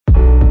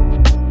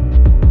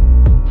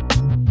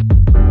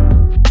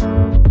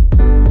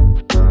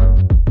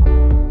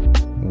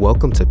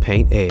Welcome to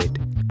Paint Ed.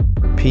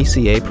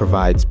 PCA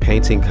provides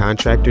painting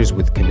contractors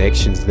with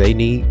connections they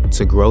need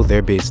to grow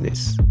their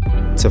business.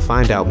 To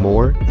find out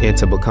more and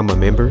to become a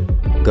member,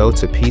 go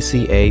to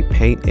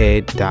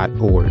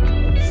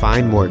pcapainted.org.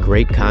 Find more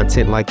great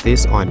content like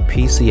this on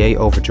PCA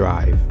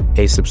Overdrive.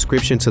 A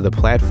subscription to the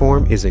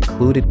platform is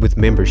included with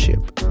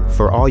membership.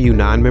 For all you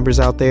non-members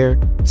out there,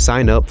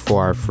 sign up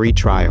for our free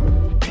trial.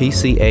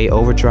 PCA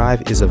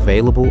Overdrive is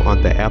available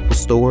on the Apple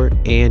Store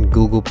and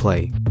Google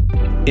Play.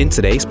 In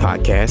today's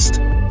podcast,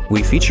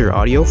 we feature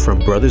audio from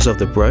Brothers of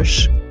the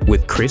Brush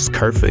with Chris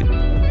Kerfoot.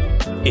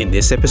 In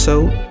this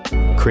episode,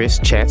 Chris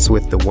chats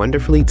with the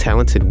wonderfully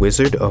talented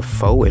wizard of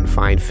faux and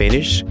fine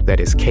finish that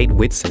is Kate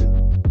Whitson,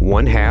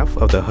 one half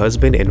of the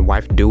husband and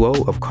wife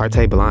duo of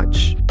Carte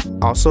Blanche,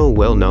 also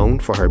well known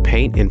for her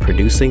paint in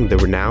producing the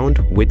renowned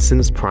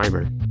Whitson's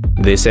Primer.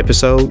 This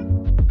episode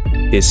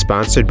is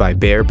sponsored by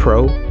Bear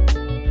Pro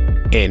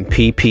and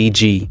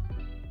PPG.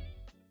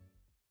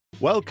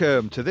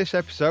 Welcome to this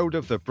episode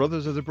of the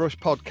Brothers of the Brush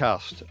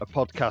podcast, a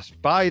podcast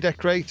by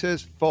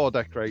decorators for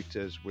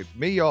decorators, with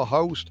me, your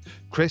host,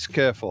 Chris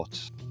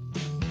Kerfoot.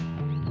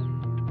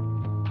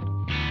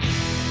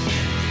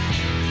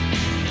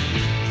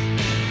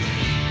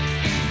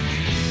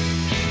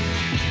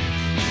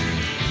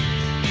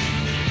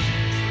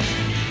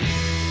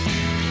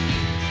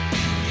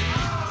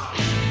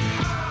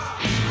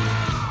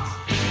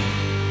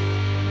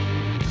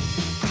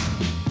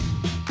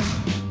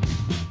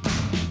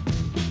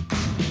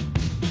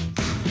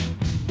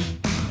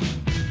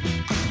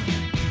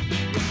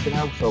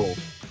 Household.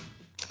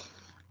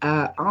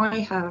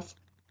 I have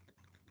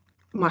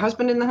my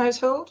husband in the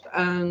household,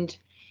 and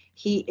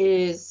he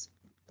is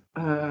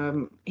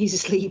he's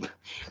asleep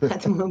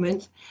at the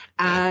moment,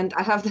 and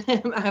I have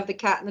the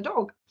cat and the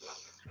dog.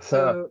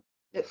 So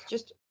it's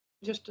just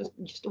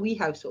a wee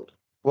household.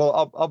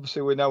 Well,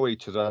 obviously we know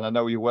each other, and I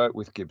know you work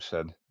with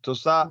Gibson.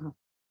 Does that? Mm-hmm.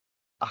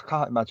 I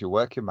can't imagine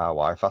working with my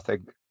wife.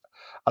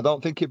 I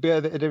don't think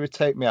it'd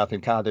irritate me. I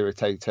think I'd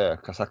irritate her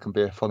because I can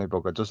be a funny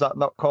bugger. Does that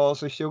not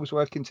cause issues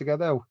working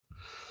together?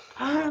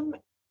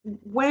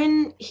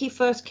 When he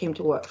first came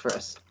to work for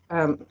us,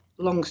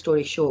 long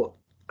story short,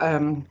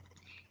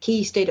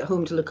 he stayed at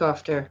home to look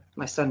after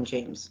my son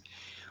James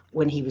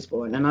when he was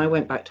born, and I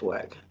went back to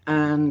work.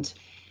 And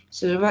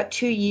so there were about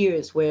 2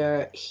 years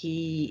where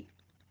he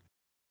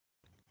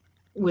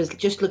was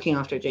just looking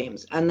after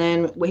James, and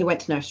then he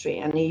went to nursery,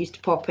 and he used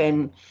to pop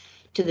in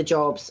to the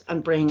jobs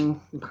and bring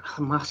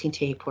masking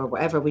tape or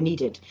whatever we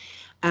needed.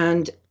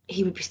 And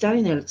he would be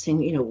standing there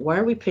saying, why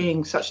are we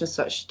paying such and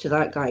such to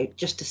that guy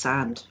just to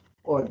sand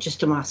or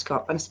just to mask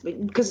up? And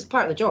because it's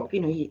part of the job,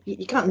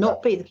 you can't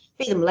not pay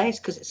them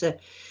less because it's a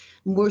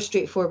more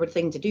straightforward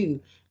thing to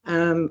do.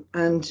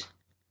 And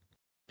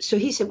so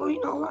he said, well,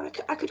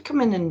 I could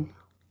come in and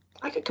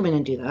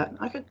do that.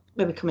 I could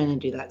maybe come in and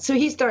do that. So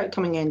he started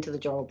coming into the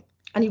job,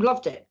 and he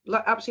loved it,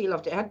 absolutely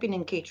loved it. Had been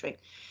in catering.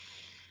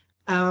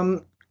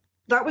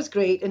 That was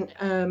great, and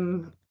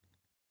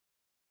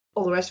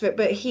all the rest of it.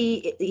 But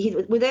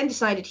we then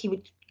decided he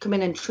would come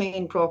in and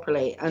train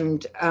properly.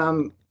 And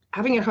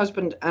having your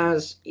husband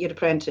as your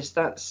apprentice,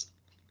 that's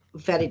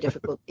very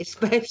difficult,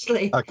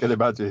 especially. I can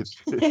imagine.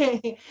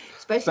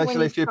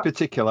 especially if you're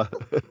particular.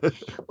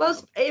 Well,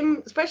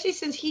 especially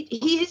since he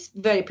is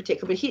very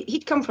particular. But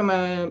he'd come from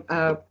a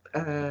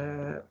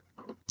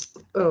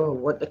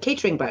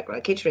catering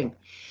background,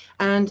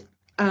 and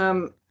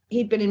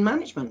he'd been in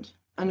management.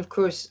 And of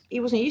course, he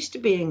wasn't used to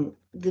being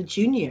the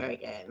junior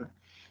again.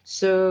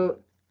 So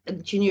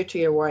junior to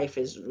your wife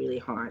is really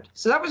hard.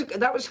 So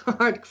that was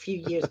hard a few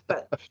years.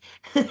 But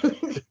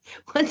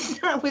once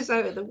that was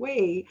out of the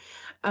way,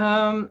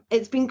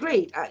 it's been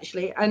great,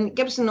 actually. And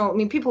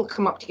Gibson, people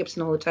come up to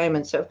Gibson all the time,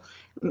 and so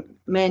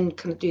men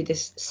kind of do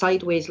this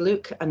sideways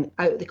look and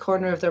out the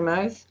corner of their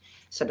mouth,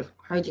 sort of,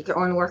 how'd you get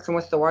on working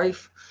with the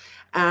wife?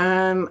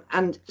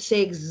 And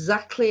say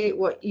exactly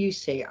what you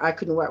say. I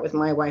couldn't work with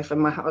my wife,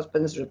 and my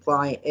husband's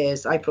reply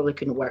is, I probably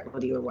couldn't work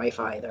with your wife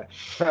either.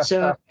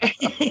 So,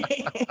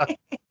 yeah,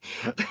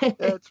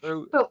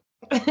 true.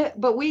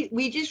 But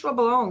we just rub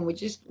along. We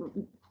just,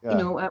 we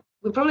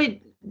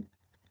probably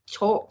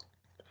talk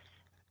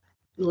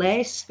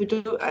less. I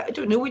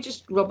don't know. We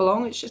just rub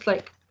along. It's just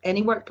like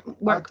any work.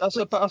 I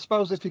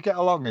suppose if you get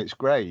along, it's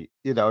great.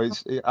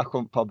 I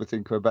couldn't probably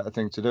think of a better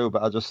thing to do,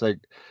 but I just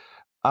think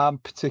I'm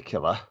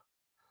particular.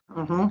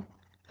 Mm-hmm.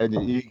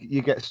 And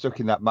you get stuck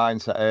in that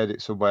mindset. I heard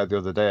it somewhere the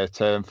other day, a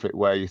term for it,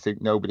 where you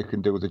think nobody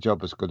can do the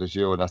job as good as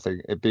you, and I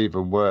think it'd be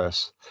even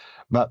worse.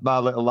 My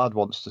little lad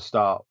wants to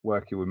start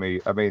working with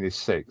me. I mean, he's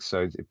 6,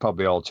 so it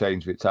probably all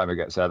change by the time he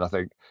gets there. And I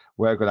think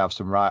we're going to have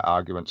some right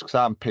arguments, because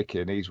I'm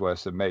picky and he's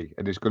worse than me,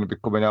 and he's going to be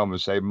coming home and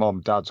saying,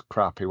 Mum, Dad's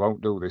crap, he won't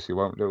do this, he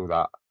won't do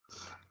that.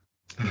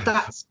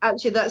 That's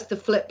the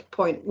flip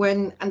point.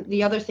 And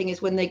the other thing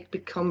is when they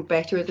become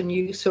better than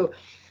you. So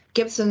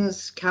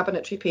Gibson's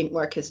cabinetry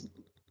paintwork is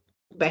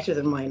better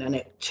than mine, and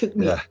it took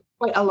me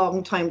quite a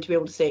long time to be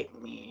able to say,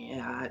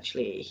 yeah,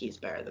 actually, he's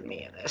better than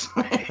me at this.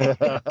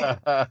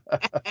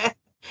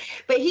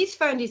 But he's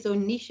found his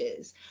own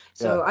niches.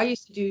 So I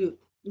used to do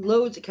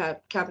loads of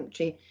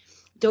cabinetry.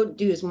 Don't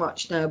do as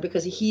much now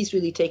because he's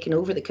really taken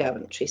over the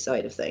cabinetry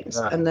side of things.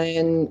 Yeah. And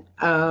then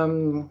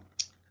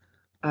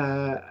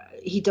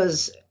he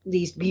does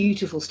these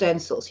beautiful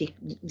stencils. He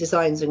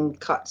designs and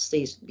cuts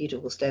these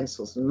beautiful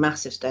stencils,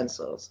 massive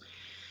stencils.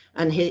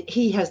 And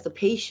he has the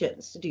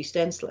patience to do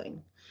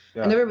stenciling.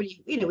 Yeah. And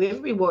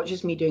everybody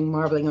watches me doing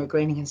marbling or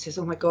graining and says,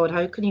 "Oh my God,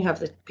 how can you have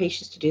the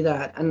patience to do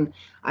that?" And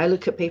I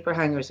look at paper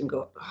hangers and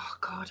go, "Oh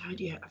God, how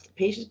do you have the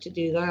patience to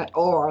do that?"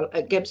 Or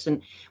at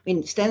Gibson, I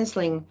mean,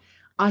 stenciling,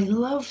 I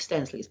love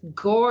stenciling. It's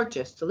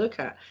gorgeous to look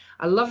at.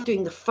 I love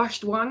doing the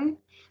first one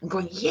and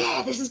going,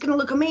 "Yeah, this is going to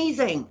look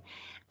amazing."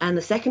 And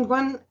the second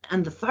one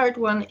and the third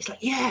one, it's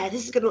like, "Yeah,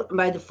 this is going to look."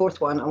 By the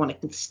fourth one, I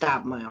want to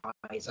stab my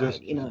eyes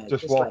out.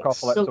 Just walk like,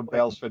 off and let so somebody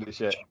else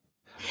finish it.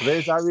 So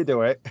there's how we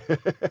do it.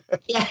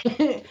 Yeah,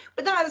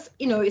 but that's,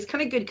 it's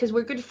kind of good because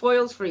we're good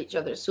foils for each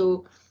other.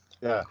 So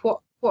Yeah.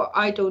 What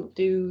I don't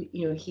do,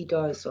 he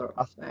does. Or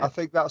I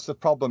think that's the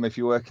problem if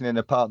you're working in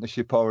a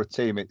partnership or a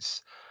team.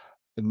 It's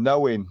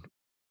knowing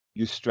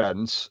your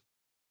strengths,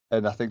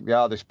 and I think the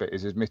hardest bit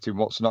is admitting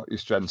what's not your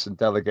strengths and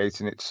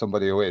delegating it to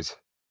somebody who is.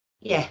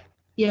 Yeah.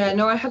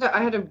 No, I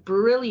had a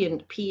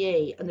brilliant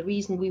PA, and the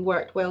reason we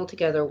worked well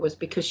together was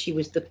because she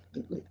was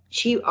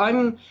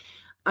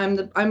I'm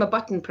a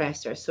button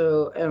presser,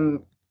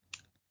 so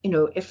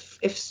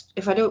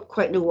if I don't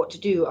quite know what to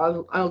do,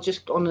 I'll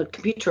just on the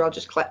computer I'll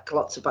just click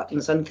lots of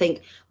buttons and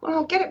think, well,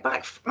 I'll get it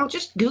back. I'll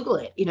just Google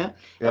it, It'll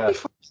be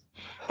fine.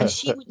 And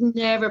she would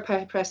never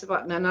press a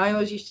button, and I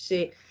always used to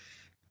say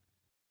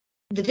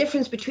the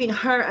difference between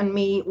her and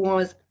me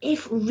was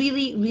if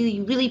really, really,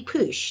 really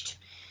pushed,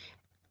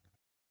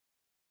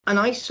 and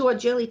I saw a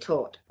jelly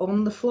tot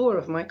on the floor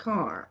of my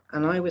car,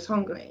 and I was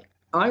hungry,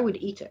 I would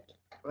eat it.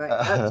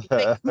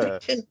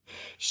 Right?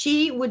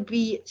 She would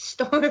be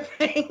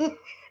starving.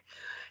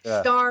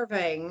 Yeah.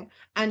 Starving,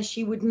 and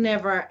she would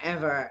never,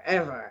 ever,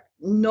 ever,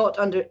 not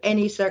under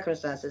any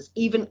circumstances,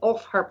 even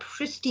off her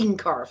pristine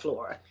car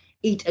floor,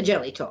 eat a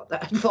jelly tot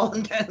that had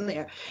fallen down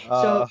there.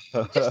 So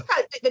just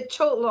the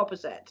total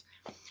opposite.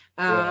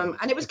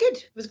 And it was good.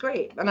 It was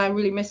great, and I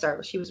really miss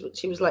her. She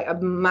was like a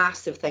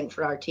massive thing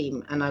for our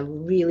team, and I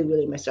really,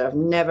 really miss her. I've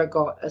never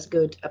got as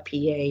good a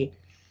PA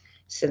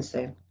since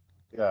then.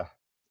 Yeah.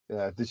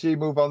 Did she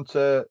move on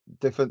to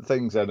different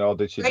things then, or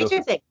did she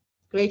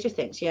Greater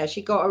things? Yeah,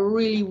 she got a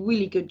really,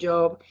 really good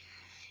job.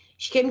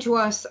 She came to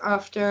us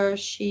after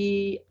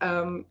she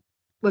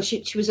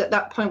was at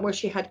that point where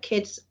she had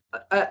kids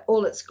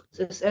all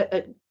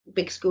at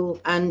big school,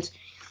 and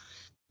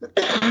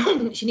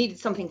she needed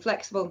something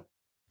flexible,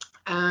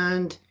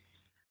 and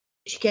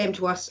she came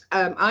to us.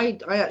 I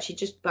actually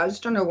just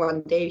bounced on her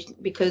one day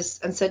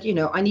and said,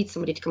 I need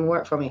somebody to come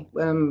work for me.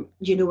 Do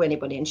you know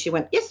anybody? And she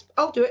went, yes,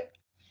 I'll do it.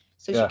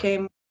 So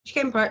she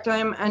came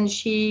part-time, and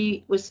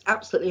she was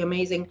absolutely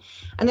amazing.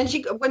 And then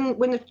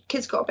when the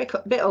kids got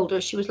a bit older,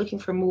 she was looking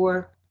for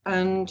more,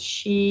 and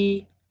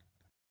she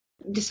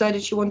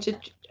decided she wanted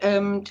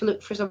to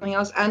look for something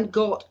else, and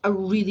got a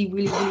really,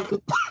 really, really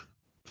good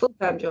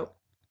full-time job.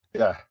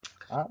 Yeah.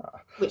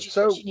 Which is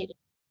what she needed.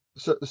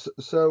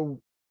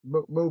 So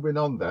moving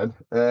on then,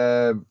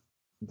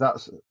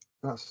 that's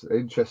an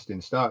interesting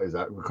start, is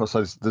that? Because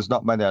there's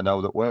not many I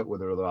know that work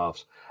with their other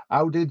halves.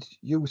 How did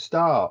you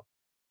start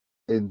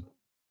in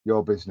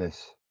your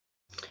business?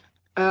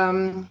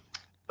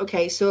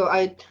 Okay, so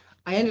I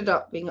ended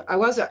up I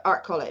was at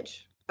art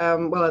college,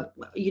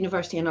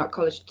 university and art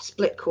college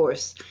split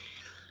course,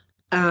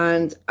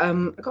 and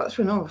I got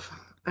thrown off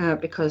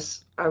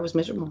because I was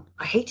miserable.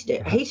 I hated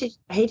it. I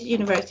hated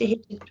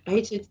university. I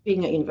hated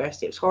being at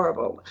university. It was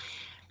horrible.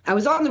 I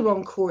was on the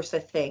wrong course, I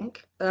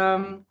think,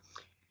 and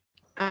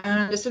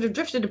I sort of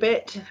drifted a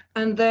bit,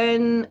 and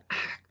then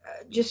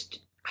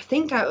I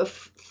think out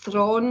of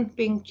Thrawn,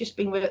 being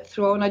with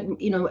Thrawn,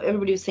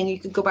 everybody was saying you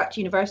could go back to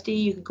university,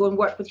 you could go and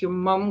work with your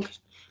mum.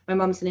 My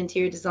mum's an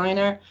interior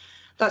designer.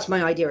 That's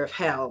my idea of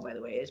hell, by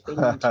the way, is being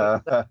an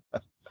interior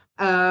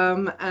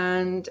designer.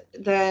 And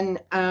then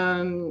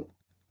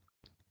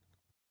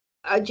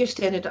I just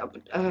ended up,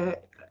 I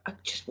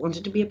just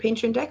wanted to be a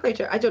painter and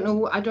decorator. I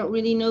don't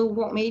really know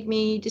what made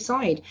me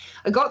decide.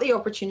 I got the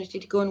opportunity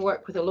to go and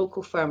work with a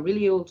local firm,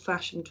 really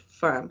old-fashioned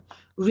firm,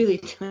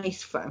 really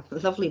nice firm,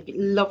 lovely,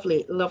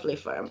 lovely, lovely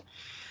firm.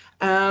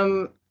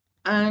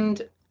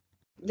 And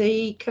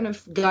they kind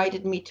of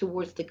guided me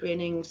towards the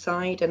graining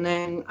side. And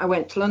then I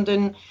went to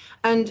London,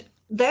 and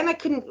then I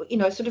couldn't,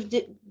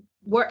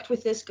 worked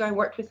with this guy,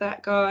 worked with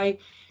that guy,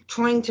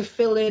 trying to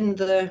fill in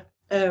the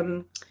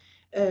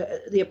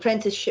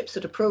apprenticeship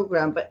sort of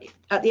program. But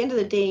at the end of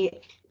the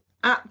day,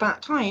 at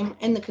that time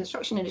in the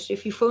construction industry,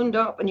 if you phoned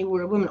up and you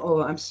were a woman,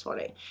 oh, I'm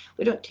sorry,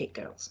 we don't take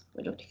girls.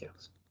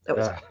 That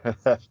was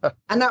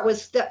and that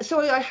was that.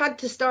 So I had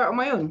to start on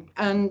my own.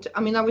 And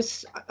I mean, I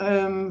was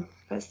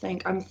let's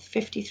think, I'm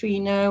 53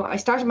 now. I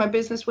started my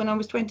business when I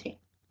was 20.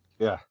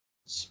 Yeah.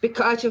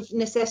 Because out of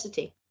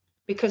necessity,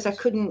 because I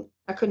couldn't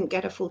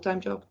get a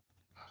full-time job.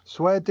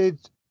 So where did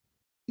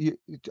you,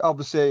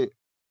 obviously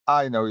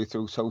I know you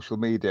through social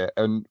media,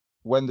 and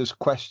when there's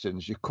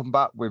questions, you come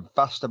back with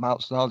vast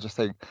amounts of knowledge. I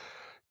think,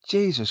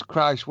 Jesus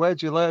Christ,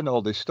 where'd you learn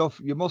all this stuff?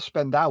 You must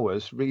spend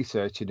hours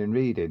researching and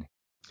reading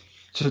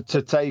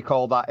to take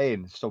all that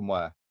in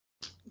somewhere.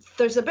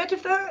 There's a bit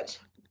of that,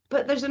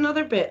 but there's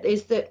another bit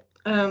is that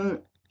I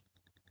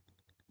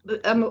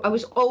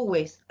was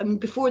always,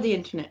 before the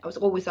internet, I was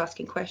always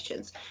asking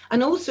questions.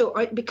 And also,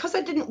 because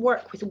I didn't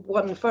work with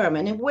one firm,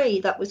 in a way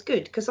that was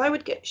good, because I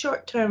would get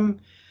short-term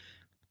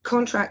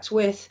contracts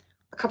with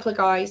a couple of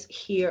guys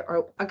here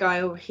or a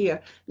guy over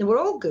here. They were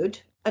all good,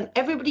 and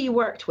everybody you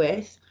worked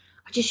with,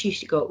 I just used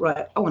to go,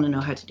 right, I want to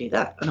know how to do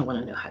that, and I want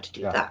to know how to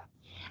do that.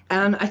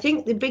 And I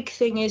think the big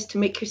thing is to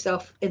make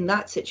yourself in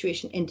that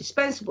situation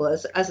indispensable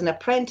as an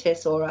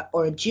apprentice or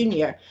a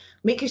junior.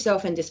 Make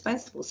yourself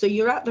indispensable. So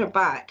you're at their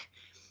back.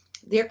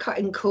 They're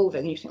cutting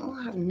coving, and you think, oh,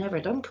 I've never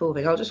done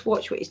coving. I'll just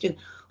watch what he's doing.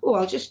 Oh,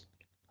 I'll just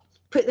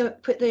put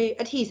the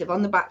adhesive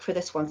on the back for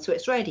this one so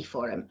it's ready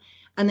for him.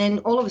 And then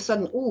all of a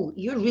sudden, oh,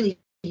 you're really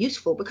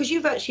useful because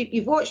you've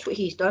watched what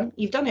he's done.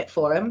 You've done it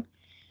for him.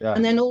 Yeah.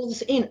 And then all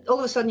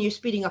of a sudden you're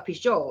speeding up his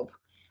job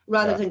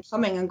rather than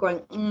coming and going,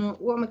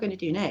 what am I going to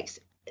do next?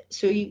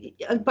 So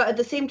but at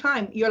the same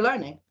time, you're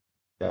learning.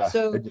 Yeah.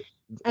 So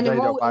and they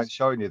don't mind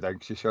showing you then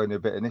because you're showing a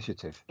bit of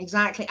initiative.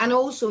 Exactly. And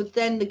also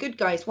then the good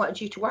guys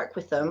wanted you to work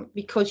with them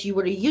because you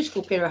were a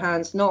useful pair of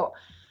hands, not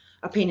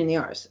a pain in the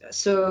arse.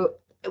 So,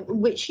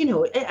 which,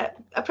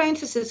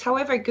 apprentices,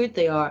 however good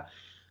they are,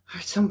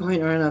 at some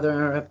point or another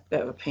are a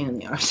bit of a pain in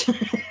the arse.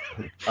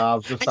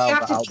 I've just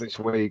found that out this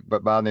week,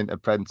 but my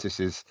apprentice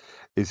is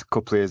a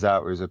couple of years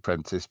out with his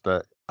apprentice,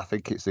 but I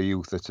think it's the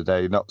youth of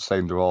today, not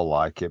saying they're all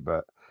like it,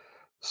 but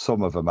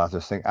some of them, I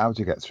just think, how do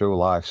you get through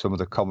life? Some of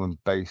the common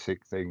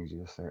basic things,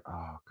 you just think,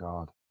 oh,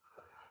 God.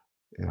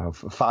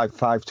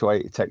 5 to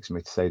 8, he texts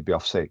me to say he'd be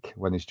off sick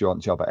when he's due on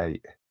job at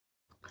 8.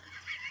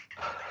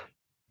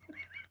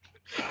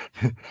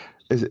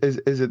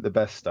 Isn't the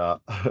best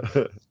start.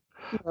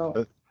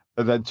 No.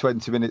 And then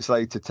 20 minutes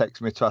later,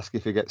 text me to ask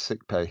if he gets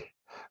sick pay.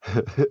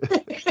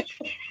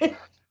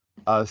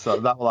 I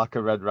thought that was like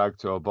a red rag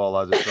to a bull.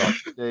 I just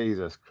thought,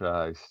 Jesus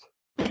Christ.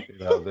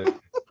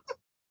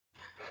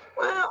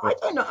 Well, I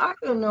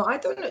don't know.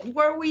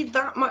 Were we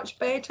that much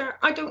better?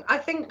 I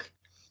think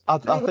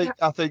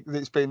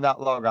it's been that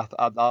long. I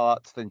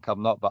like to think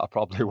I'm not, but I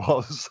probably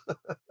was.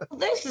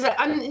 This is it.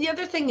 And the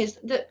other thing is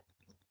that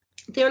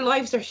their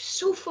lives are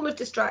so full of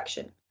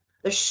distraction.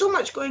 There's so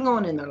much going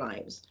on in their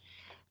lives.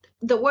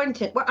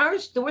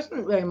 Ours, there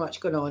wasn't very much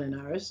going on in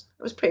ours.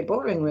 It was pretty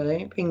boring,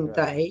 really, being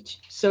that age.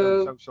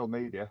 So social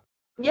media.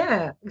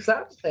 Yeah,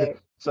 exactly.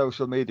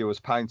 Social media was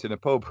pint in a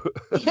pub.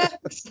 Yeah,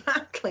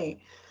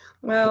 exactly.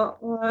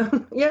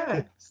 Well,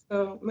 yeah.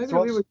 So maybe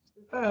we were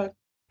too bad.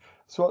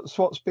 So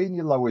what's been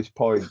your lowest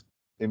point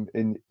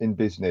in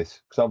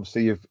business? Because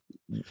obviously you've,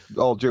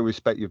 all due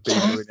respect, you've been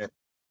doing it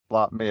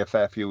like me a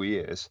fair few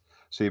years.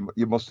 So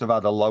you must have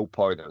had a low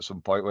point at some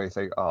point where you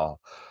think, oh,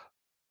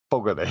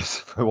 bugger this,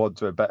 for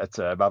want of a better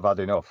term, I've had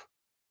enough.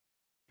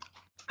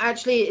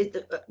 Actually,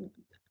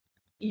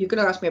 you're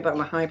going to ask me about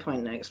my high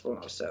point next one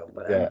or so,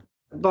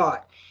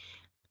 but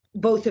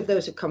both of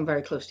those have come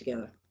very close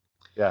together.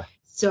 Yeah.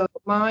 So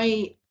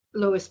my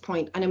lowest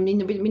point, and I mean,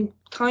 there have been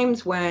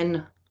times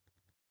when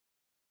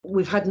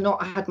we've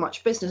not had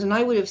much business, and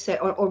I would have said,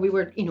 or we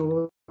were,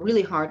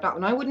 really hard up,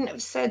 and I wouldn't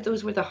have said that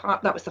was the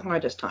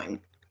hardest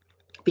time,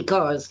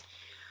 because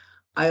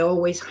I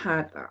always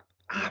had that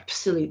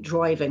absolute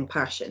driving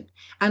passion,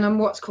 and I'm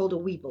what's called a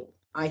weeble.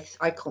 I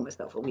call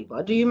myself a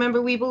weeble. Do you remember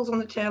Weebles on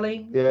the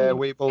telly? Yeah,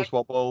 Weebles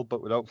wobble,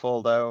 but we don't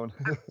fall down.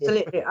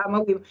 Absolutely, I'm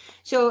a weeble.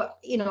 So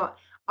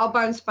I'll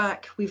bounce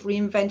back. We've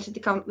reinvented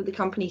the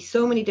company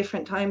so many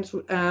different times.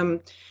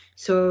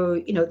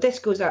 So this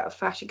goes out of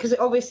fashion because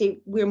obviously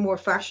we're more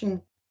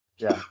fashion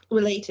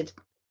related.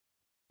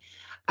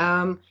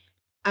 And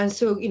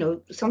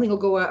so something will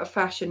go out of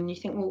fashion, and you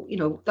think,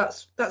 well,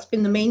 that's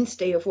been the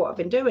mainstay of what I've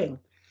been doing.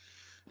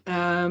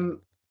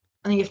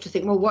 And you have to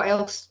think, well, what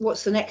else?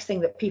 What's the next thing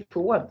that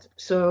people want?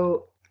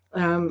 So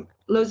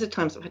loads of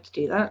times I've had to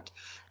do that.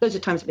 Loads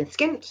of times I've been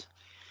skint.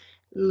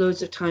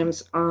 Loads of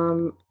times,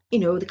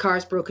 the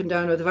car's broken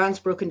down or the van's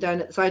broken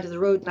down at the side of the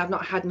road, and I've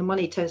not had the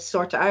money to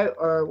sort it out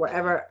or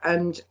whatever.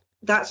 And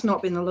that's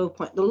not been the low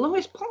point. The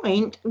lowest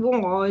point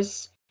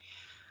was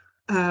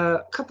a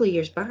couple of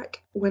years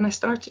back when I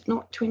started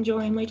not to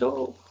enjoy my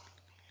job.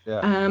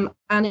 Yeah.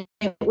 And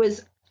it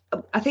was,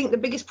 I think the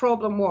biggest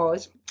problem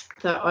was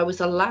that I was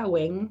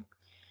allowing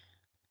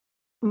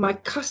my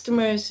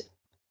customers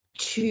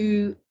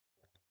to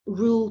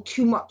rule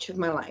too much of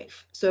my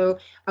life. So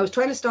I was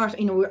trying to start,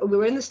 we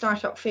were in the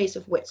startup phase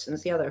of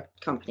Whitson's, the other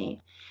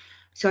company.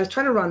 So I was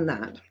trying to run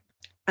that.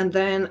 And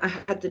then I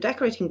had the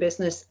decorating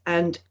business,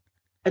 and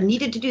I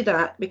needed to do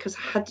that because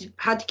I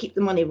had to keep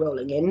the money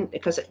rolling in,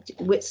 because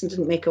Whitson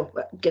didn't make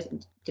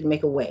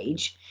a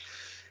wage.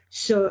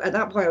 So at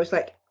that point I was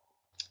like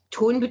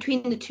torn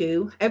between the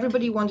two.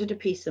 Everybody wanted a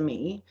piece of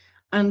me,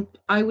 and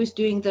I was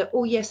doing the,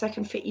 oh yes, I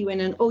can fit you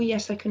in, and oh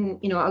yes, I can,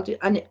 I'll do.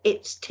 And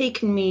it's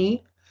taken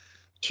me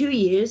 2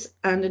 years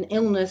and an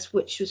illness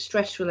which was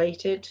stress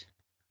related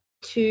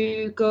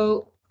to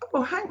go,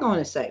 oh, hang on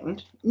a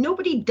second.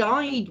 Nobody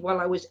died while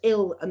I was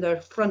ill and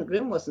their front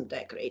room wasn't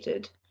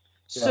decorated.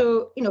 Yeah.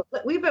 So, we have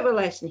a bit of a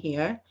lesson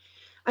here.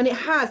 And it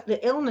has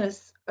the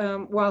illness,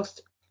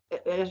 whilst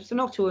it's an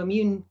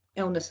autoimmune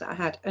illness that I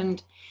had.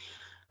 And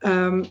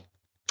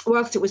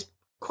whilst it was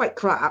quite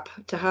crap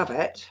to have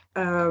it,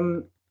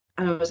 and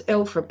I was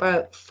ill for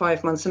about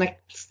 5 months, and I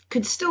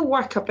could still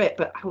work a bit,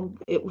 but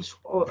it was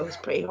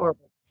pretty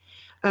horrible.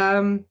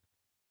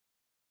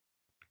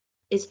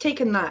 It's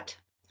taken that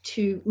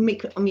to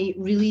make me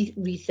really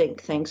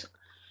rethink things.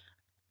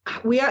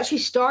 We actually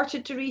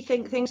started to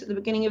rethink things at the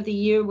beginning of the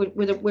year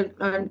with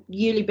our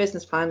yearly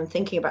business plan and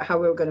thinking about how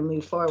we were going to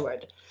move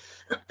forward.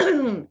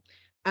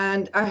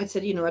 And I had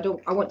said,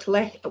 I want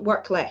to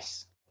work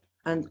less.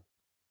 And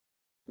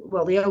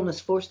well, the illness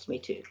forced me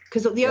to,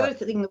 because the other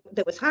thing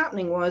that was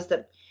happening was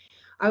that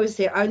I would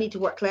say I need to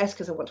work less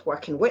because I want to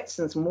work in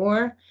Whitson's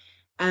more.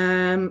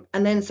 And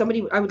then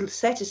I would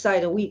set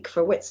aside a week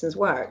for Whitson's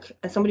work,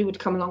 and somebody would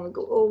come along and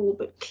go, oh,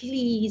 but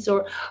please,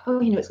 or, oh,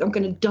 I'm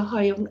going to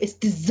die. It's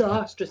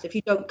disastrous if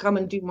you don't come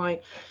and do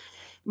my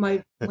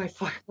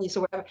fireplace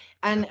or whatever.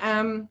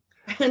 And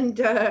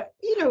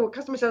what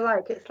customers are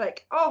like. It's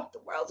like, oh, the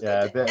world's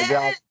going to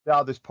end. The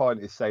hardest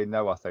point is saying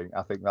no, I think.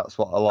 I think that's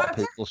what a lot of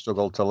people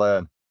struggle to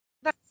learn.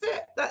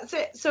 That's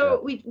it.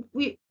 So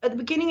we at the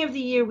beginning of the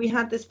year, we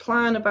had this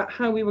plan about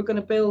how we were going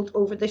to build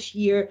over this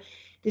year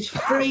this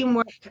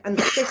framework and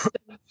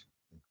system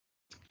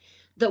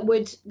that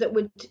would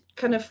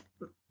kind of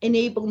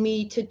enable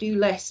me to do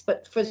less,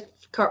 but for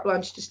carte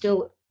blanche to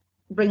still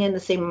bring in the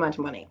same amount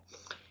of money.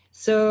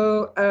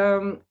 So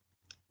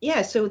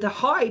so the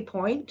high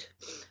point,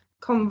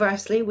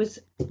 conversely, was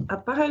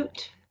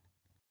about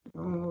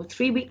 4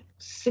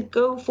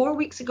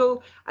 weeks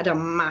ago, at a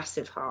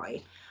massive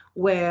high,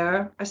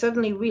 where I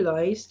suddenly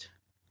realized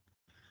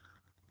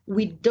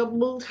we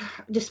doubled,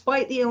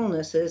 despite the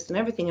illnesses and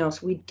everything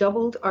else, we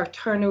doubled our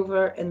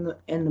turnover in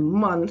the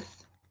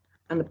month,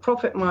 and the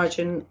profit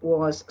margin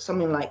was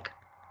something like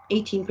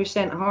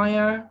 18%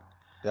 higher.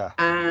 Yeah.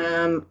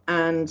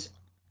 And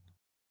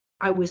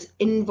I was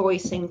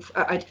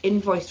I'd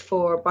invoiced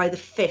for, by the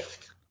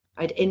 5th,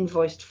 I'd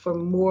invoiced for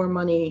more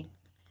money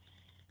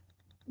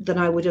than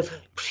I would have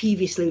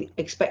previously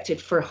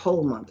expected for a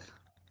whole month.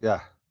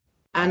 Yeah.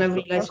 And I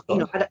realized,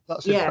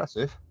 that's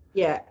impressive.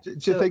 Yeah. Do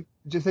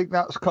you think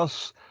that's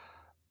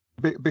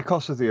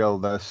because of the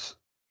illness,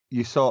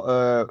 you sort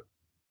of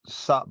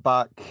sat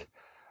back?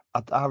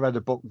 I read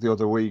a book the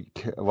other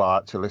week. Well, I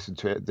actually listened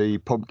to it, The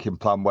Pumpkin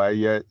Plan,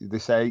 where they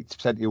say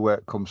 80% of your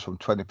work comes from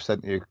 20%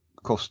 of your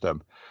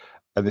custom,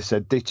 and they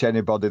said ditch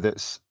anybody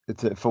that's,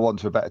 for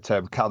want of a better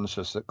term,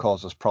 cancerous, that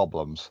causes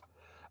problems,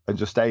 and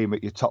just aim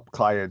at your top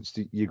clients.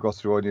 You go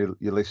through and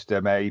you list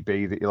them A,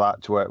 B that you like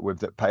to work with,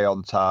 that pay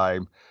on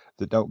time,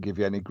 that don't give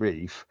you any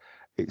grief.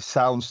 It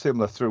sounds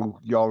similar through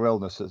your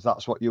illnesses.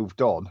 That's what you've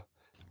done.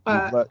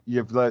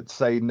 You've learned to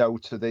say no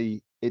to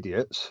the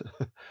idiots,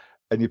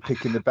 and you're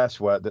picking the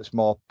best work that's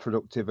more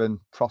productive and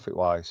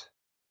profit-wise.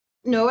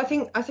 No, I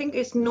think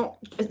it's not.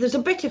 There's a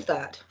bit of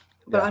that,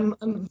 but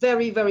I'm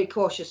very, very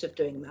cautious of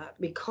doing that,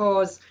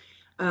 because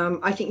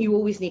I think you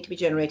always need to be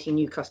generating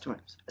new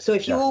customers. So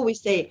if you always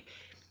say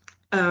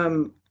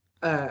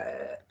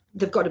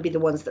they've got to be the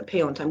ones that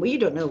pay on time, well, you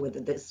don't know whether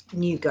this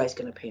new guy's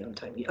going to pay on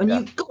time, and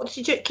you've got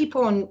to keep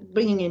on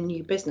bringing in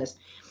new business.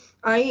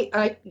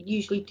 I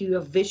usually do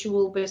a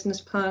visual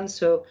business plan.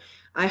 So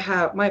I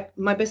have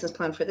my business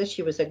plan for this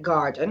year was a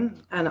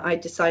garden, and I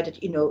decided,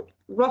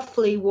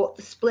 roughly what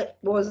the split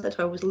was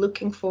that I was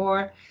looking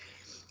for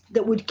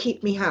that would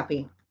keep me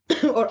happy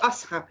or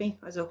us happy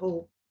as a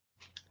whole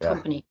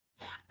company.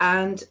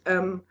 And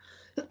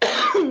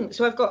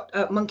so I've got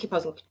a monkey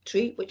puzzle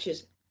tree, which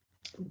is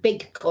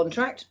big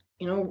contract,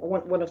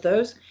 one of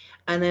those,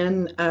 and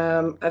then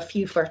a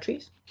few fir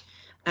trees,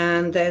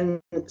 and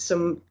then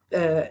some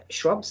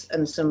shrubs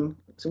and some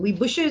wee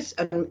bushes,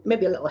 and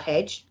maybe a little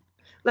hedge,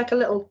 like a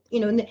little,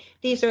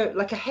 these are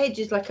like a hedge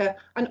is like an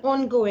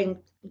ongoing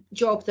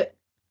job that,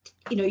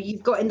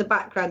 you've got in the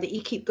background that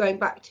you keep going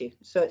back to.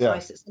 So it's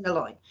nice, it's in a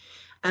line.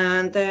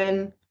 And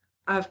then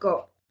I've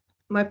got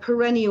my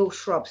perennial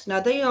shrubs. Now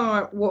they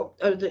are what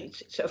are the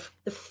sort of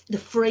the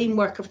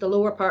framework of the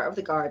lower part of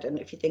the garden,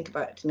 if you think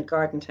about it in the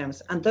garden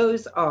terms. And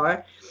those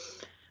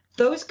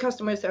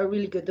customers that are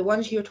really good, the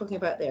ones you're talking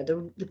about there,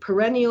 the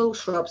perennial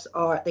shrubs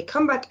they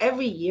come back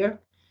every year,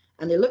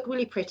 and they look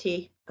really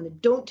pretty, and they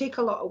don't take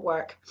a lot of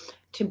work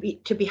to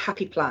be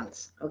happy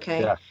plants.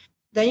 Okay. Yeah.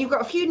 Then you've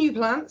got a few new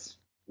plants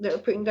that are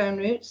putting down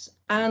roots,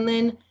 and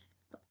then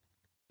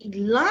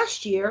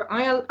last year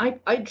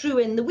I drew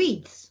in the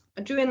weeds.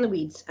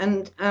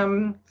 And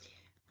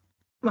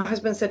my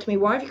husband said to me,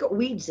 "Why have you got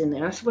weeds in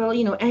there?" I said, "Well,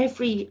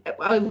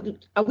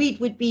 a weed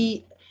would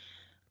be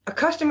a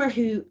customer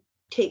who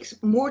takes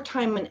more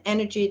time and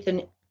energy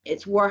than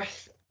it's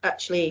worth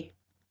actually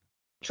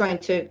trying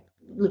to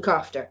look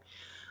after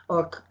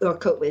or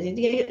cope with.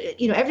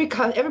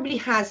 Everybody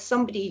has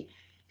somebody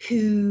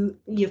who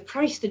you've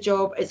priced the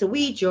job. It's a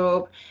wee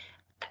job.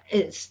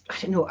 It's, I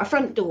don't know, a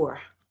front door.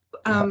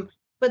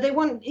 but they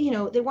want,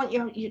 they want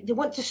they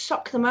want to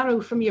suck the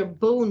marrow from your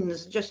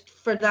bones just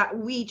for that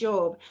wee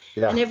job.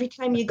 Yeah. And every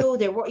time you go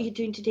there, what are you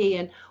doing today?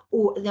 And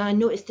oh, then I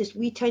noticed this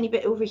wee tiny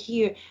bit over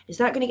here. Is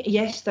that going to get?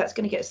 Yes, that's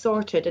going to get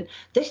sorted. And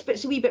this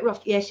bit's a wee bit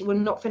rough. Yes, we're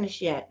not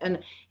finished yet. And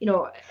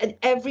at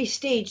every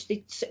stage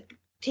they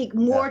take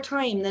more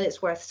time than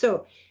it's worth.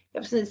 So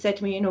Gibson said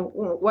to me,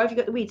 why have you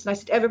got the weeds? And I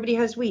said, everybody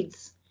has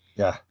weeds.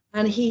 Yeah.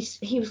 And he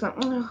was like,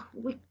 oh,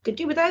 we could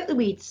do without the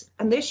weeds.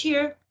 And this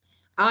year,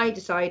 I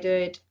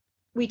decided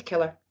weed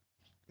killer.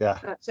 Yeah.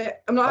 That's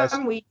it. I'm not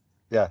having weed.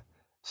 Yeah.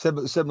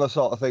 Similar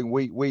sort of thing.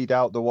 Weed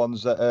out the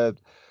ones that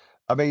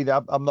I mean,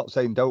 I'm not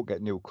saying don't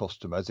get new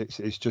customers.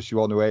 It's just you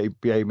want to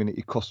be aiming at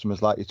your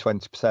customers like your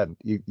 20%.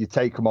 You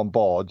take them on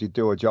board, you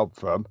do a job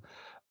for them,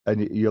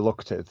 and you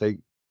look at it and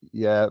think,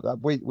 yeah,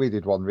 we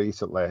did one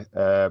recently.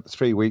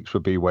 3 weeks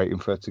we'd be waiting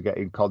for her to get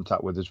in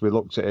contact with us. We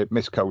looked at it,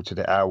 miscoated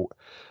it out.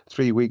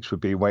 3 weeks we'd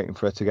be waiting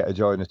for her to get a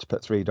joiner to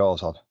put 3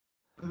 doors on.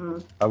 Mm-hmm.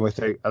 And we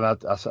think, and I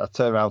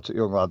turn around to the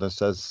young lad and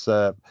says,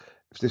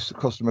 if this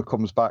customer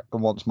comes back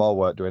and wants more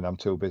work doing, I'm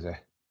too busy.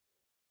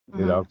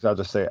 Mm-hmm. Because I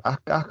just say, I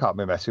can't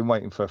be messing,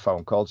 waiting for a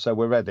phone call. So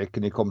we're ready.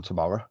 Can you come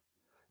tomorrow?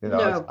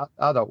 No.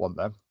 I don't want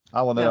them.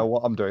 I want to know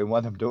what I'm doing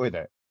when I'm doing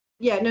it.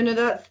 Yeah,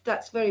 no,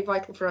 that's very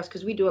vital for us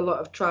because we do a lot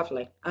of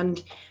traveling,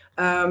 and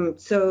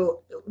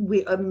so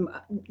we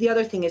the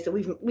other thing is that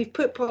we've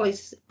put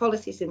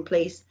policies in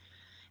place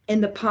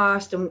in the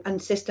past and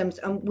systems,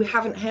 and we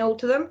haven't held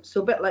to them.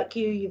 So a bit like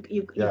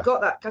you've got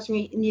that customer,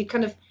 and you're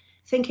kind of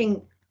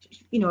thinking,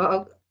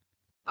 I'll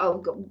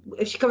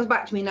if she comes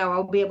back to me now,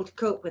 I'll be able to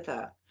cope with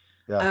her.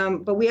 Yeah.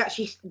 But we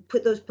actually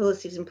put those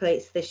policies in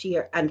place this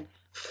year, and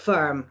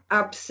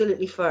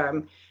absolutely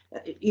firm.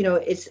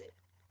 It's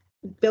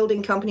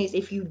building companies.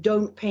 If you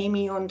don't pay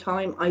me on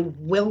time, I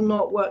will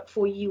not work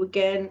for you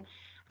again.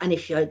 And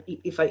if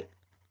I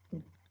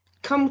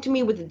come to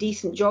me with a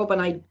decent job and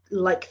I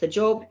like the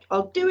job,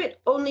 I'll do it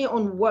only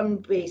on one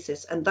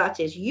basis, and that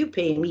is you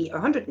pay me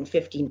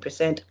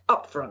 115%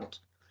 upfront.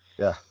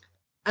 Yeah.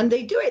 And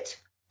they do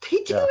it.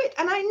 They do it,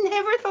 and I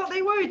never thought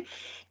they would,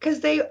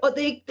 because they've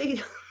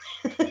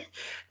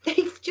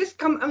just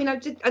come. I mean, I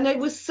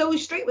was so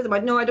straight with them. I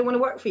don't want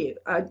to work for you.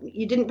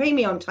 You didn't pay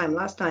me on time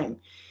last time.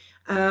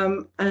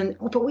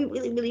 But we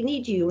really, really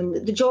need you.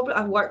 And the job,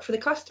 I work for the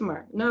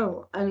customer.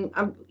 No. And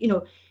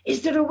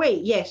is there a way?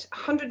 Yes,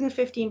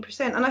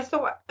 115%. And I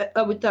thought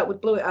that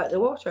would blow it out of the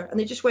water. And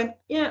they just went,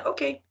 yeah,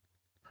 okay.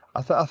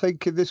 I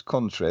think in this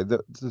country,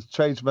 the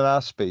tradesmen I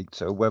speak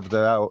to, whether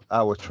they're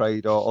our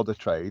trade or other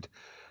trade,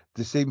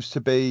 there seems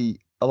to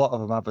be a lot of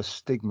them have a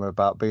stigma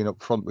about being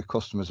upfront with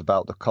customers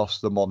about the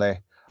cost, the money.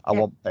 I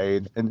want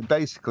paying. And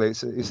basically,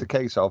 it's a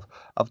case of,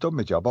 I've done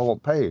my job, I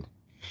want paying.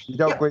 You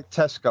don't go to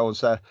Tesco and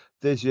say,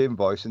 there's your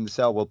invoice, and they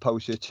say, we'll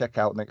post your check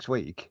out next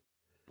week.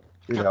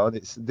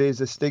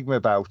 There's a stigma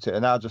about it.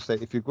 And I just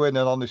think if you go in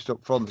and honest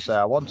up front and say,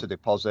 I want a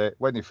deposit,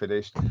 when you're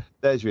finished,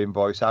 there's your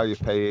invoice, how you're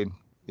paying,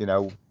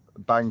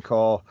 bank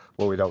or,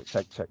 well, we don't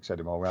take checks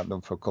anymore, we haven't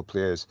done for a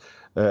couple of years,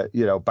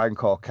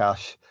 bank or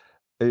cash,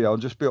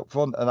 just be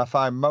upfront. And I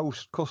find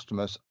most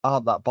customers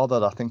aren't that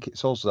bothered. I think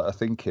it's us that are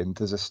thinking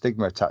there's a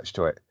stigma attached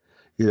to it.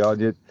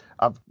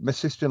 My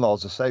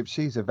sister-in-law's the same.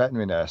 She's a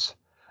veterinary nurse.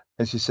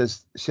 And she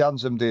says, she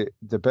hands them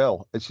the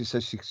bill, and she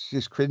says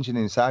she's cringing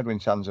inside when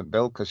she hands them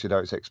bill because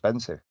it's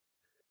expensive.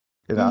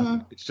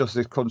 It's just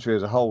this country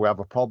as a whole, we have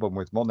a problem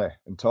with money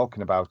and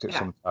talking about it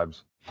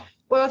sometimes.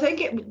 Well,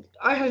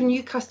 I had a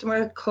new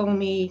customer call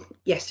me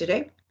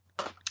yesterday,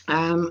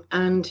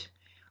 and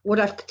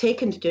what I've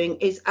taken to doing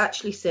is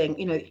actually saying,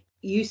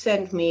 you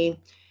send me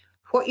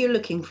what you're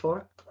looking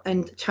for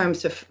in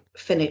terms of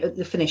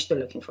the finish they're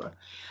looking for.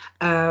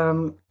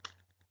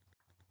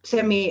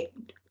 Send me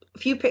a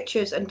few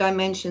pictures and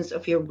dimensions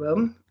of your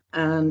room,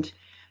 and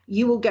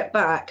you will get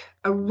back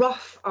a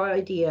rough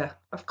idea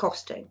of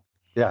costing.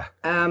 Yeah.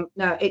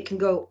 Now it can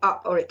go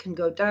up or it can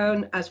go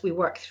down as we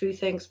work through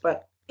things,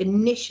 but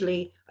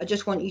initially I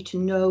just want you to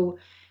know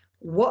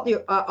what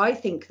I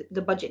think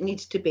the budget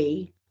needs to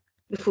be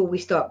before we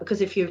start,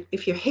 because if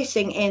you're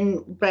hissing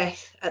in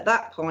breath at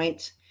that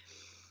point,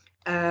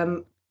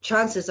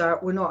 chances are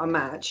we're not a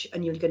match,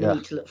 and you're going to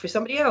need to look for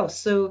somebody else.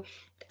 So.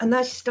 And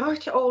I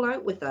start it all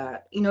out with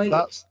that,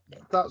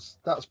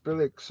 That's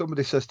brilliant.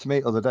 Somebody says to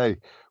me the other day,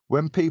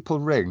 when people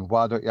ring,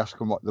 why don't you ask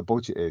them what the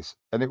budget is?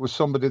 And it was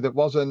somebody that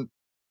wasn't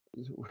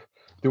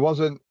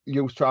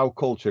used to our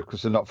culture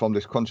because they're not from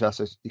this country. I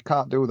says, you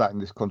can't do that in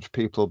this country.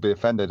 People will be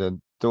offended, and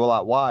they were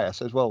like, why? I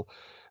says, well,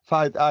 if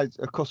a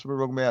customer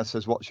rung me and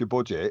says, what's your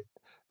budget?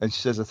 And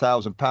she says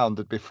 £1,000,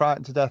 they'd be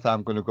frightened to death.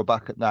 I'm going to go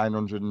back at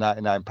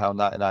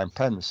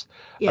 £999.99.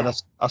 Yeah.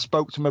 And I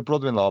spoke to my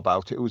brother-in-law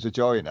about it, who was a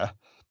joiner.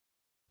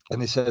 And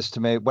he says to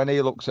me, when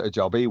he looks at a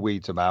job, he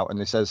weeds them out, and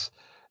he says,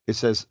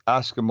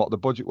 ask them what the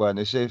budget were. And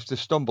he says, if they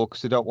stumble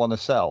because they don't want to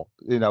sell,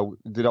 they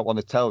don't want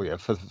to tell you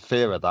for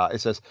fear of that. He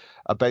says,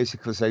 I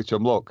basically say to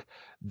him, look,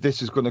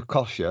 this is going to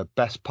cost you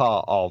best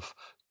part of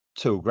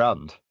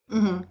 £2,000.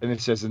 Mm-hmm. And he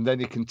says, and then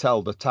you can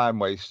tell the time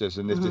wasters.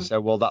 And if they say,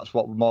 well, that's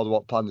more than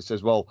what planned, he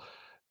says, well,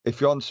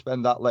 if you want to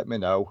spend that, let me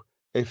know.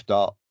 If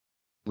not,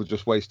 we're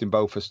just wasting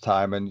both us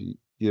time, and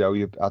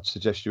I'd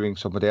suggest you ring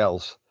somebody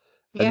else.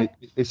 Yeah. And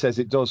it says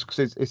it does,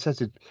 because it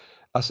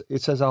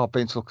says, oh, I've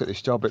been to look at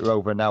this job, it's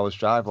over an hour's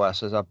drive away. I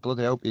says, I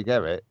bloody hope you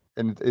get it.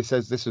 And it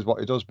says this is what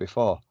he does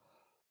before.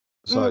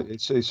 So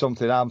it's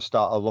something I'm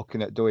starting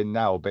looking at doing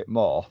now a bit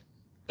more.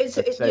 It's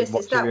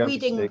that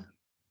weeding.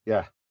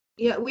 Yeah.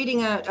 Yeah,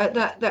 weeding out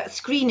that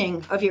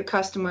screening of your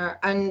customer,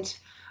 and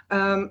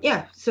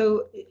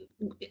so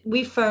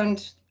we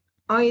found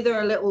either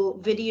a little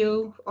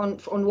video on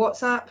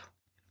WhatsApp,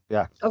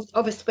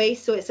 of a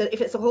space. So if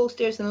it's a whole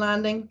stairs and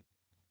landing,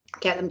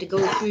 get them to go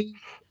through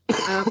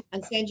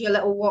and send you a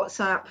little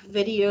WhatsApp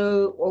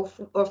video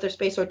of their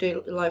space, or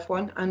do a live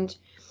one, and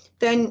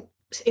then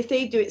if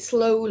they do it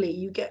slowly,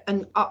 you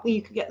can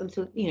get them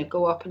to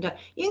go up and down.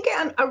 You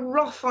can get a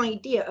rough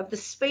idea of the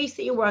space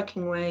that you're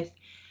working with.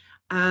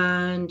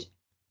 And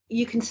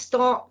you can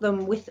start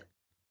them with,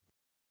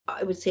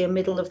 I would say, a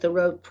middle of the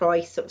road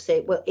price of,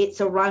 say, well,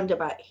 it's around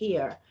about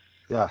here.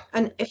 Yeah.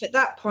 And if at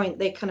that point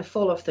they kind of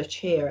fall off their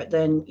chair,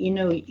 then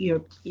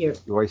you're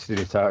wasting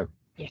your time.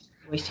 Yeah,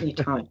 wasting your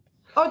time.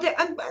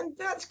 And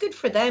that's good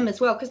for them as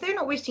well, because they're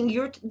not wasting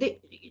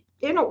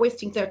they're not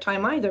wasting their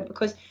time either,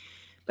 because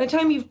by the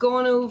time you've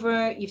gone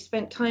over, you've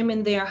spent time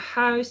in their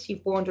house,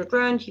 you've wandered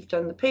around, you've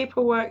done the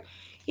paperwork.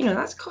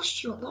 That's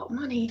cost you a lot of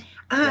money,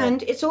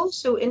 and it's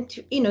also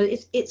into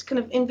it's kind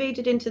of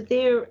invaded into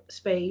their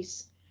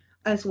space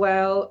as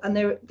well, and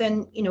they're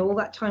then all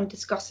that time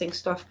discussing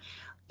stuff.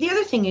 The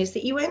other thing is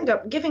that you end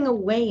up giving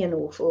away an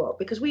awful lot,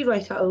 because we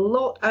write a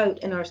lot out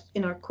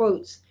in our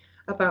quotes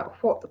about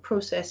what the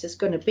process is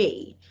going to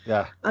be.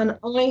 Yeah. And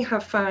I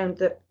have found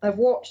that I've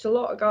watched a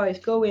lot of guys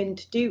go in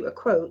to do a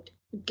quote,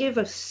 give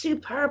a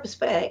superb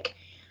spec,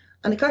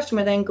 and the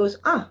customer then goes,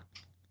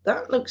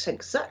 that looks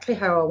exactly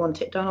how I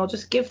want it done. I'll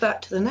just give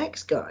that to the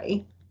next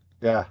guy.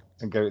 Yeah,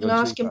 and get it done. And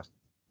ask him.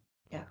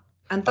 Yeah,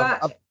 and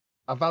that.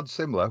 I've had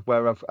similar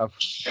where I've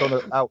done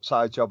an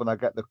outside job and I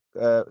get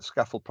the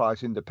scaffold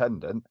price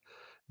independent.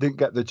 Didn't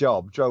get the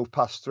job. Drove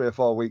past 3 or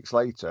 4 weeks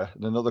later,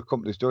 and another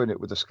company's doing it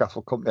with the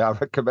scaffold company I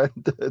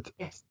recommended.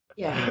 Yes.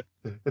 Yeah.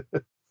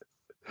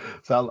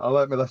 So I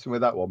learned my lesson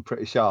with that one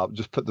pretty sharp.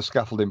 Just put the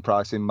scaffolding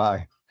price in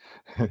mine.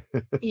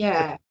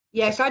 Yeah.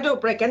 Yes, I don't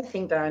break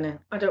anything down.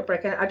 I don't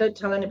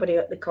tell anybody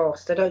the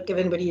cost. I don't give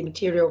anybody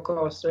material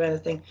cost or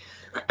anything.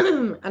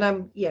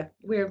 And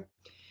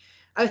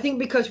I think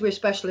because we're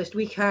specialists,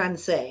 we can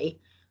say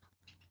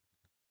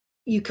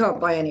you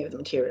can't buy any of the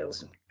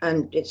materials,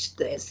 and it's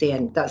the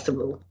end. That's the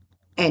rule.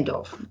 End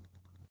of.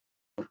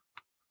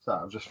 So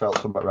I've just felt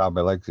something around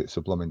my legs. It's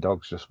a blooming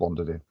dog's just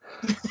wandered in.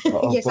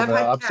 Yes,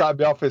 outside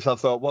my office, I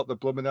thought, what the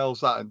blooming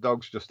hell's that? And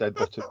dog's just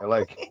headbutted my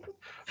leg.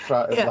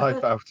 Frightened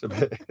life out of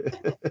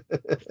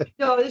it.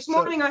 No, this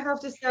morning I have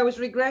to say I was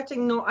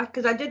regretting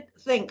because I did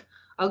think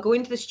I'll go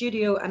into the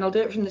studio and I'll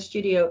do it from the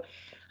studio,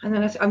 and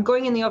then I'm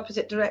going in the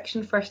opposite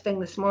direction first thing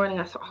this morning.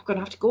 I thought I'm going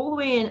to have to go all the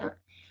way in.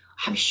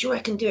 I'm sure I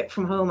can do it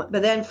from home,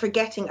 but then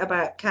forgetting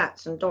about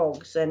cats and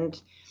dogs and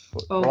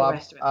all the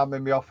rest of it. I'm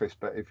in my office,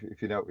 but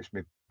if you notice,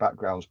 my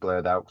background's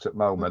blurred out, 'cause at the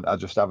moment I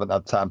just haven't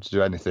had time to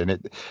do anything.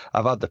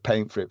 I've had the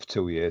paint for it for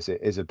 2 years.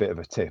 It is a bit of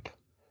a tip.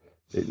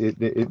 It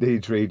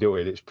needs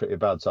redoing. It's pretty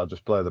bad, so I'll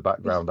just blur the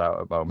background out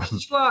at the moment.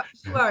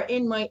 You are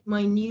in my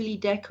newly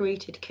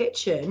decorated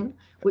kitchen,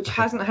 which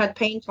hasn't had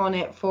paint on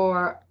it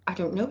for, I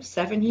don't know,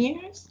 7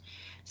 years.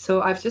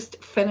 So I've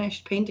just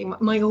finished painting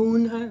my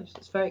own house.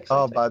 It's very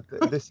exciting. Oh,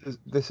 but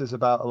this is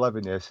about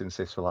 11 years since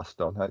this was last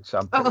done. Like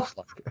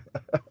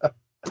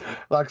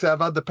I said, I've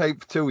had the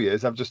paint for 2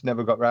 years. I've just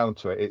never got round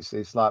to it.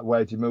 It's like,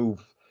 where do you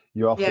move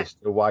your office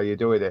to, why you're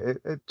doing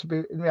it? To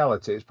be in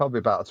reality, it's probably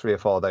about a 3 or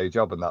 4 day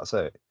job, and that's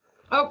it.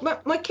 Oh,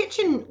 my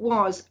kitchen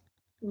was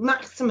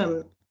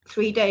maximum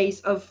 3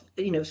 days of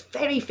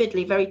very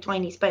fiddly, very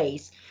tiny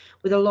space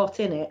with a lot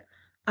in it.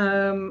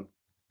 And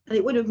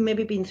it would have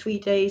maybe been 3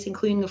 days,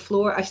 including the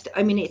floor.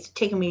 I mean, it's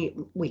taken me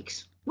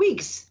weeks.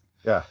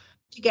 Yeah.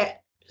 To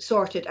get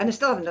sorted, and I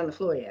still haven't done the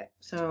floor yet.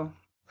 So.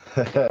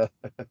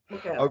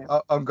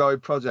 Ongoing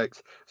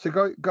projects.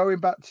 So going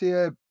back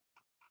to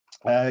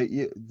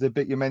the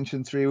bit you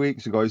mentioned 3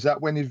 weeks ago, is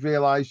that when you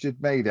realised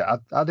you'd made it?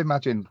 I'd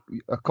imagine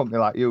a company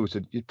like yours,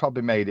 you'd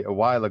probably made it a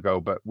while ago,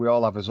 but we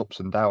all have our ups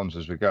and downs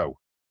as we go.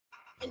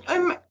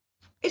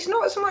 It's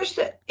not so much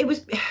that it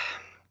was.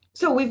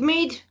 So we've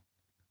made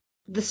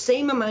the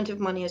same amount of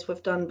money as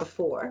we've done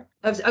before.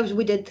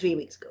 We did 3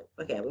 weeks ago.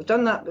 Okay, we've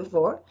done that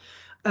before.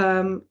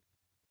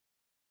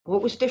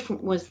 What was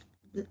different was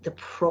the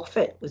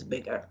profit was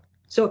bigger.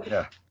 So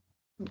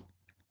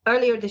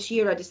earlier this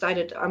year, I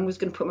decided I was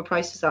going to put my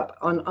prices up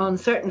on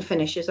certain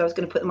finishes. I was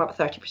going to put them up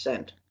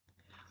 30%.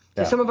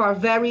 So some of our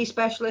very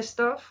specialist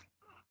stuff,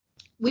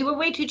 we were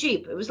way too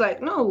cheap. It was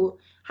like, no,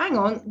 hang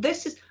on.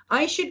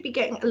 I should be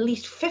getting at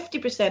least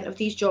 50% of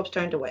these jobs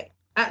turned away.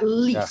 At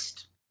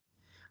least.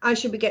 I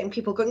should be getting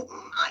people going,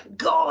 oh my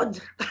God,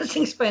 that's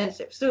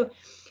expensive. So,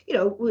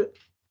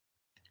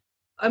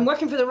 I'm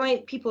working for the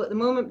right people at the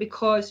moment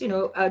because,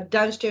 a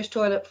downstairs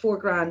toilet,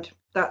 $4,000.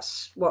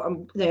 That's what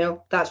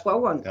that's what I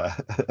want. Yeah.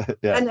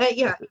 And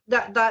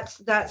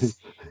that's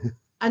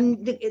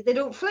and they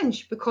don't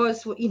flinch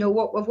because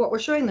what we're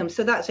showing them.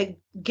 So that's a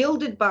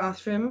gilded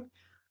bathroom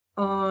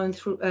on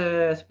through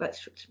about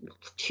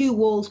 2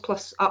 walls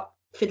plus up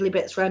fiddly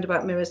bits,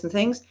 roundabout mirrors and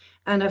things,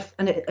 and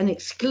an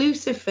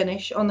exclusive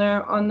finish on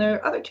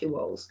their other 2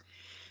 walls,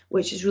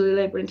 which is really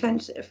labor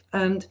intensive.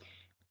 And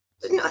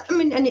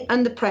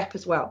and the prep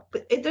as well.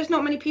 But there's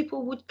not many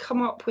people would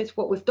come up with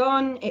what we've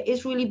done. It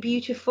is really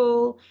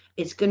beautiful.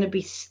 It's going to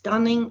be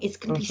stunning. It's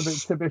going to be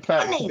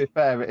stunning. To be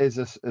fair, it is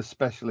a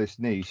specialist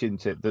niche,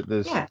 isn't it? That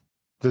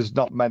there's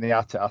not many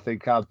at it. I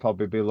think I'd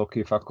probably be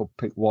lucky if I could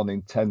pick 1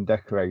 in 10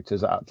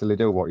 decorators that actually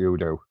do what you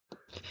do.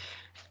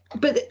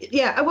 But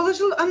yeah, well, there's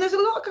a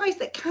lot of guys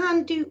that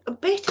can do a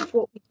bit of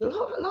what we do.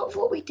 A lot of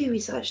what we do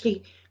is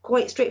actually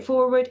quite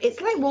straightforward. It's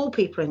like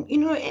wallpapering.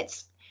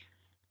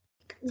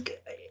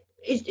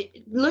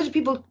 Loads of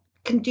people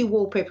can do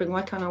wallpapering.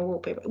 Why can't I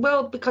wallpaper?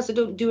 Well, because I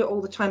don't do it all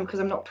the time because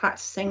I'm not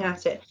practicing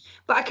at it.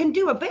 But I can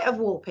do a bit of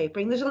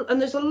wallpapering.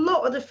 There's a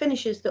lot of the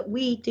finishes that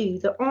we do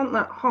that aren't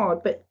that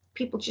hard, but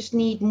people just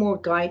need more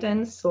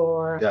guidance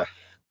or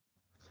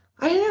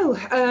I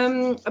don't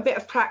know, a bit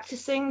of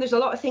practicing. There's a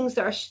lot of things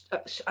that are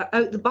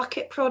out the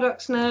bucket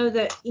products now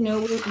that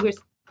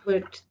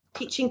we're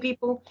teaching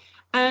people,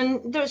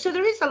 and there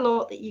is a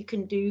lot that you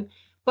can do.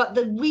 But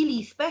the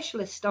really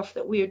specialist stuff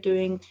that we're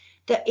doing,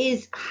 that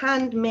is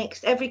hand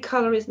mixed, every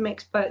color is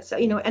mixed, but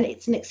and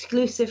it's an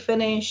exclusive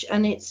finish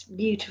and it's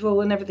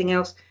beautiful and everything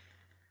else.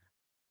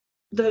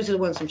 Those are the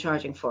ones I'm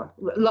charging for.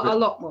 A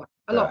lot more.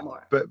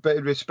 But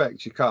in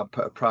respect, you can't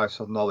put a price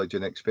on knowledge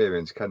and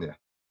experience, can you?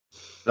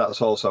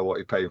 That's also what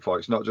you're paying for.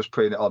 It's not just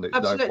putting it on. It's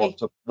knowing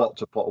what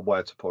to put and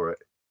where to put it.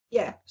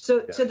 Yeah. So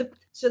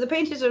the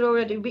painters had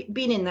already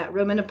been in that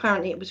room, and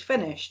apparently it was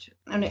finished,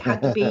 and it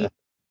had to be.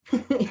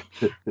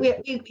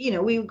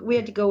 we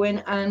had to go in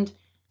and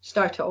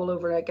start it all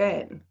over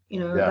again.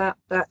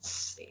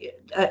 That's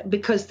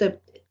because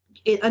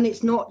and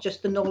it's not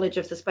just the knowledge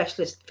of the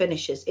specialist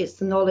finishes, it's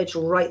the knowledge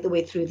right the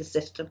way through the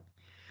system,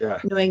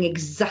 knowing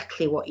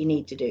exactly what you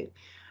need to do.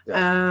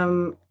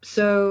 And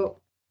that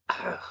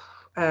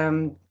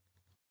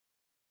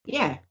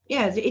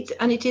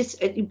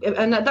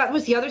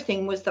was the other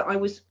thing, was that I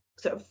was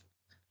sort of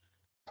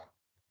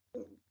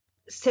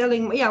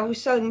selling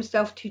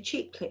myself too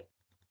cheaply.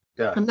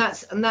 Yeah. And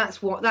that's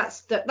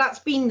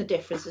been the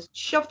difference, is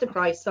shoved the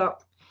price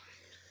up,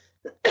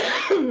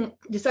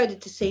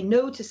 decided to say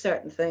no to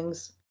certain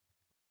things,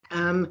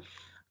 and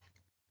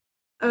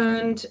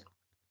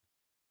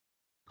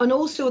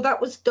also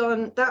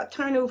that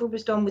turnover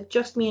was done with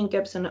just me and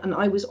Gibson, and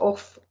I was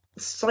off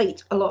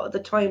site a lot of the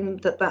time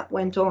that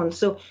went on.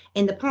 So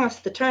in the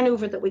past, the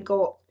turnover that we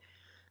got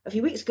a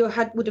few weeks ago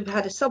would have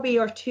had a subby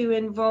or 2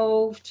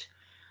 involved,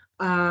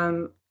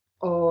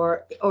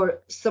 or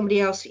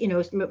somebody else,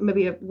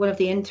 maybe one of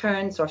the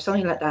interns or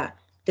something like that.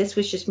 This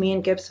was just me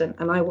and Gibson,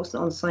 and I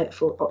wasn't on site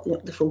for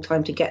the full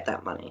time to get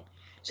that money.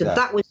 So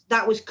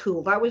that was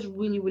cool. That was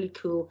really, really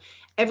cool.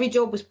 Every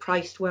job was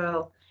priced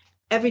well.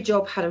 Every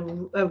job had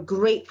a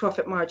great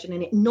profit margin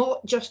in it,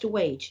 not just a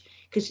wage,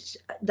 because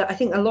I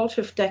think a lot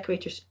of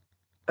decorators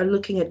are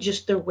looking at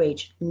just their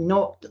wage,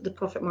 not the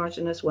profit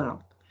margin as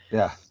well.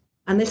 Yeah.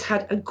 And this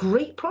had a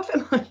great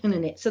profit margin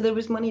in it. So there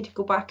was money to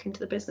go back into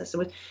the business.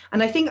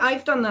 And I think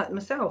I've done that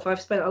myself.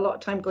 I've spent a lot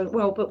of time going,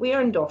 well, but we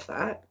earned off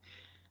that.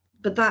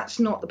 But that's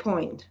not the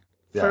point.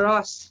 Yeah. For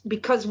us,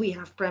 because we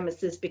have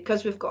premises,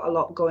 because we've got a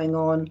lot going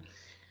on,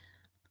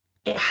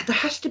 there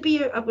has to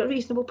be a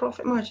reasonable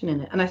profit margin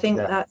in it. And I think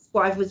that's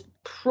what I was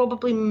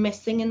probably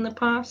missing in the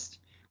past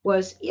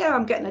was,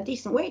 I'm getting a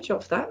decent wage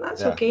off that.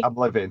 That's okay. I'm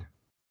living.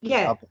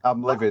 Yeah.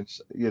 I'm living.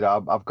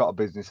 I've got a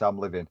business. I'm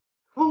living.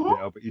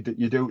 Mm-hmm. But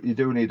you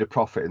do need a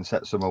profit and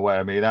set some away.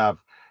 I mean,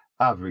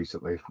 I've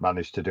recently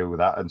managed to do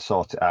that and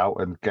sort it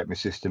out and get my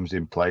systems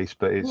in place.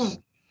 But it's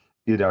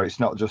it's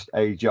not just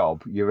a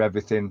job. You're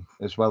everything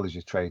as well as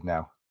your trade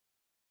now.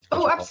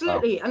 Oh,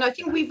 absolutely. And I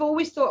think we've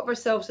always thought of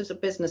ourselves as a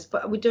business,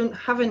 but we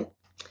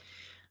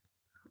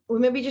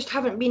maybe just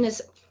haven't been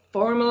as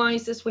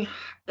formalized as we.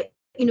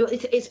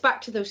 It's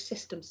back to those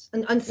systems.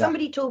 And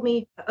somebody told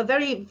me, a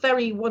very,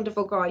 very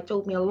wonderful guy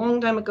told me a long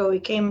time ago, he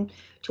came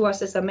to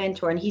us as a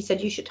mentor, and he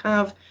said, you should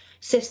have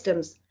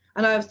systems.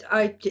 And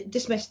I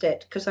dismissed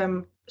it because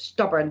I'm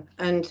stubborn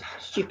and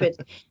stupid.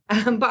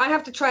 But I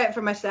have to try it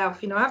for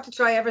myself. I have to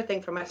try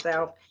everything for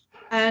myself.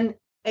 And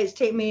it's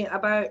taken me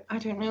about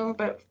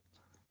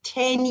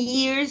 10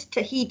 years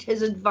to heed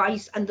his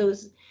advice. And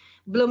those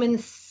blooming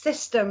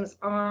systems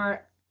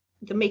are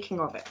the making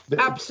of it.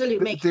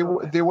 Absolute making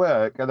of it. They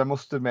work, and I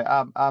must admit,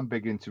 I'm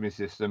big into my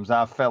systems.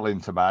 I fell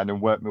into mine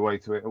and worked my way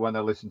through it. When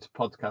I listen to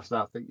podcasts,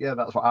 I think,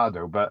 that's what I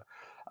do. But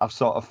I've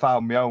sort of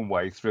found my own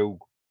way through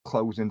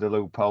closing the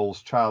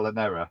loopholes, trial and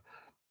error.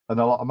 And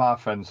a lot of my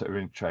friends that are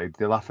in trade,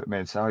 they laugh at me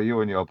and say,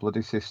 you and your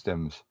bloody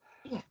systems.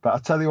 Yeah. But I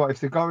tell you what,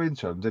 if they go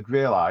into them, they'd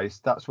realise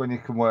that's when you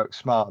can work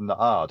smart and not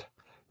hard.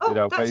 Oh,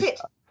 that's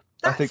it.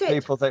 I think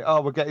people think,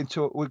 we're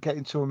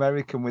getting too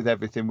American with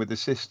everything, with the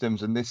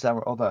systems and this, that,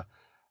 or other.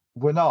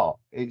 We're not.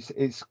 It's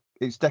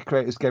it's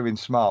decorators getting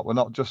smart. We're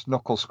not just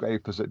knuckle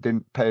scrapers that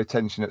didn't pay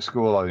attention at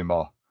school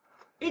anymore.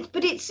 It's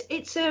business.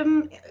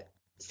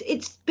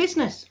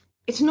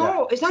 It's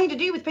not. It's nothing to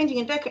do with painting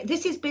and decorating.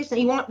 This is business.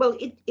 You want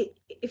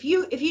if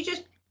you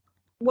just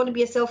want to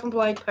be a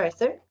self-employed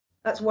person,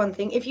 that's one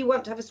thing. If you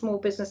want to have a small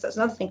business, that's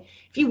another thing.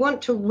 If you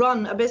want to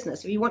run a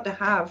business, if you want to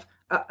have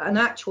an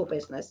actual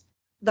business,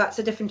 that's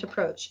a different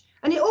approach.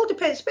 And it all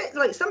depends.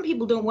 Like some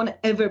people don't want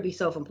to ever be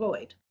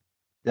self-employed.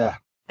 Yeah.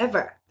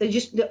 Ever. They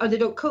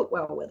don't cope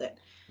well with it.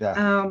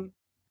 Yeah.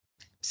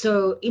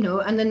 So,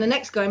 and then the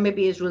next guy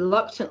maybe is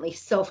reluctantly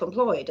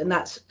self-employed, and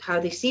that's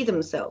how they see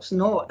themselves,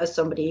 not as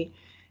somebody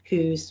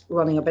who's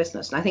running a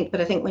business. And I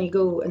think when you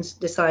go and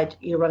decide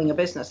you're running a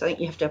business, I think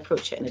you have to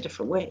approach it in a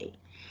different way.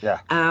 Yeah.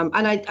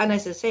 And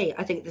as I say,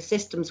 I think the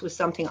systems was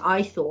something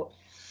I thought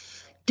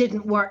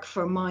didn't work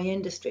for my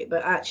industry,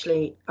 but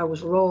actually I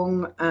was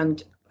wrong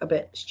and a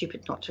bit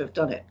stupid not to have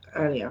done it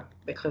earlier,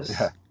 because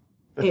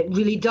it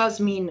really does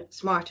mean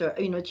smarter.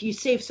 You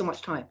save so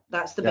much time.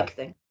 That's the big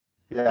thing.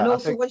 Yeah, and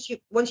also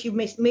once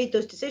you've made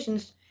those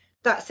decisions,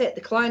 that's it.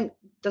 The client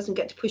doesn't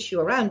get to push you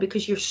around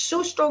because you're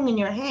so strong in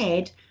your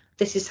head.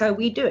 This is how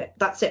we do it.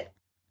 That's it.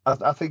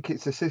 I think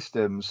it's the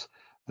systems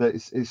that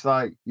it's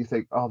like you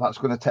think, oh, that's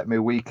going to take me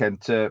a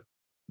weekend to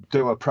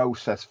do a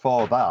process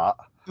for that.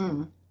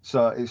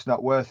 So it's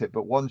not worth it.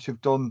 But once you've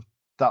done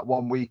that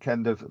one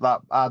weekend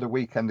I had a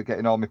weekend of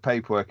getting all my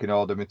paperwork in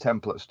order, my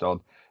templates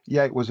done.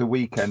 Yeah, it was a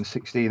weekend,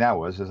 16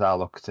 hours as I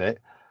look at it.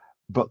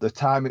 But the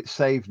time it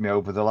saved me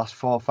over the last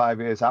 4 or 5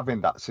 years having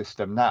that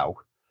system now,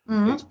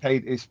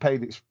 it's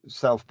paid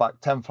itself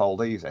back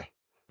tenfold easy.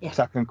 Yeah.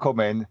 So I can come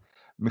in,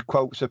 my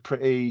quotes are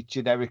pretty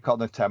generic on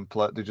the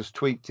template. They're just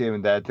tweaked here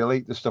and there,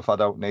 delete the stuff I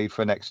don't need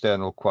for an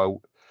external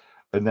quote,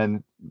 and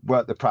then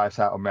work the price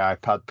out on my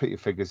iPad, put your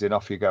figures in,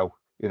 off you go.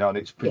 And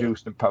it's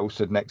produced and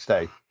posted next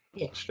day.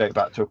 Yeah. Straight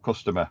back to a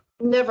customer.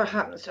 Never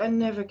happens. I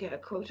never get a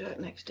quote out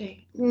next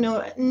day.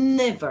 No,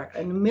 never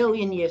in a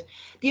million years.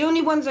 The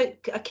only ones I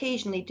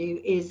occasionally do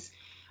is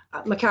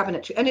my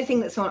cabinetry. Anything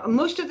that's on.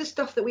 Most of the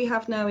stuff that we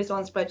have now is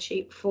on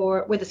spreadsheet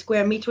with a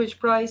square meterage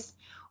price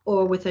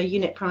or with a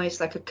unit price,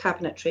 like a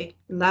cabinetry.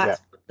 And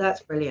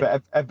that's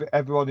brilliant. But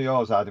every one of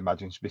yours, I'd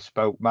imagine, is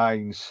bespoke.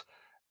 Mine's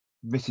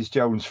Mrs.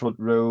 Jones' front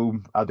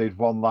room. I did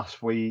one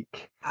last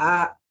week.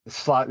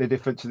 Slightly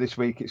different to this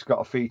week. It's got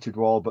a featured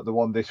wall, but the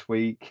one this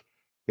week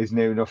is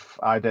near enough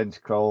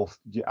identical.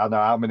 I know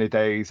how many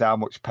days, how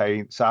much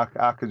paint, so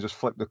I can just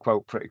flip the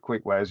quote pretty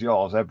quick, whereas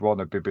yours, everyone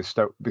would be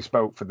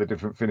bespoke for the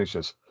different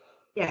finishes.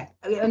 Yeah,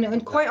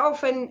 and quite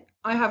often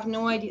I have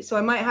no idea, so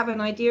I might have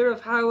an idea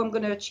of how I'm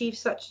going to achieve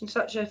such and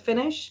such a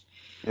finish.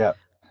 Yeah.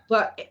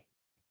 But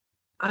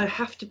I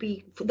have to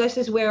be. This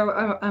is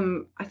where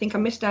I think I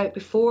missed out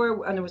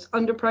before, and it was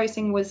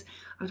underpricing.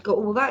 I'd go,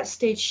 well, that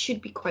stage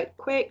should be quite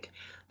quick,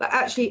 but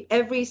actually,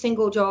 every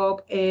single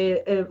job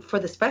for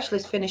the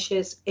specialist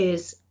finishes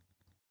is.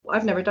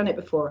 I've never done it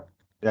before.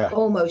 Yeah.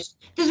 Almost.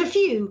 There's a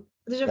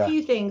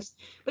few things,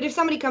 but if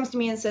somebody comes to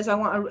me and says, I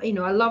want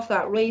I love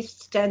that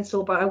raised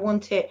stencil, but I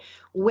want it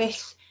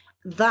with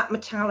that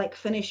metallic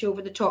finish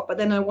over the top, but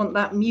then I want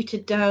that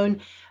muted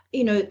down.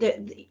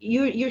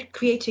 You're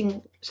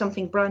creating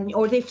something brand new,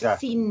 or they've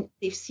seen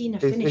a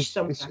finish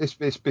somewhere.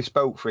 It's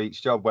bespoke for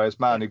each job, whereas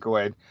mine go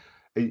in.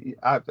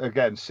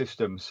 Again,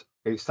 systems.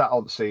 It's that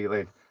on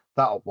ceiling,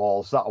 that on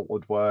walls, that on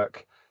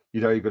woodwork.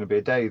 You're going to be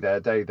a day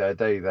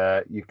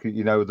there. You could,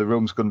 the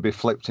room's going to be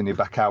flipped and you're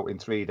back out in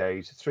 3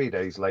 days. 3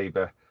 days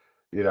labour.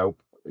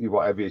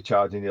 Whatever you're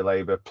charging your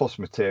labour plus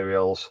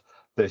materials.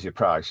 There's your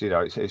price.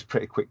 It's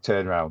pretty quick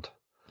turnaround.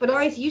 But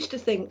I used to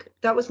think,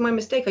 that was my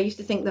mistake. I used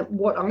to think that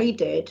what I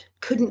did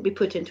couldn't be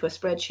put into a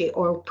spreadsheet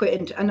or put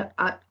into, and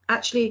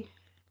actually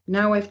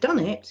now I've done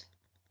it,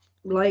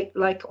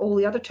 like all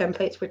the other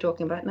templates we're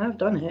talking about. Now I've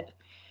done it.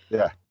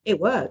 Yeah. It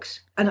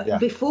works. And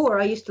before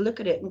I used to look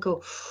at it and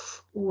go,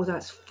 oh,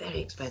 that's very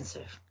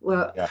expensive.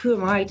 Well, who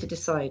am I to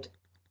decide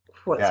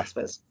what's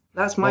expensive?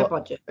 That's my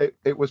budget.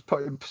 It was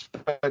put in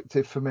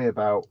perspective for me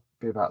about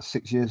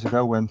 6 years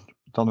ago when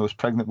Donna was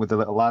pregnant with a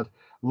little lad.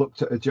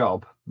 Looked at a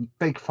job,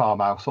 big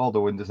farmhouse, all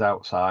the windows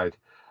outside,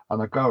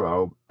 and I go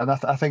home, and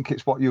I think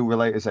it's what you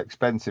relate as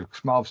expensive,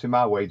 because obviously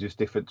my wage is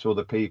different to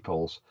other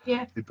people's.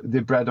 Yeah.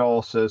 They bred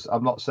horses.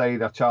 I'm not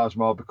saying I charge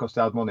more because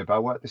they had money, but I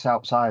worked this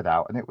outside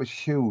out, and it was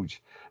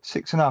huge,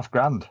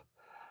 $6,500.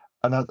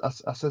 And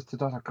I said to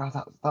Donna, God,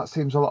 that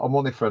seems a lot of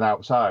money for an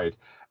outside.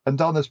 And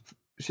Donna's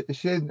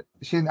she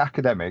in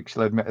academics,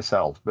 she'll admit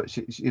herself, but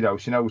she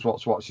knows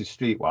what's what. She's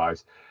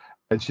streetwise.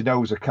 And she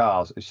knows her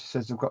cars. And she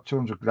says they've got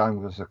 200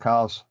 grand worth of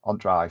cars on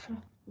drive.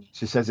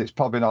 She says it's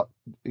probably not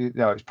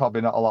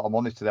a lot of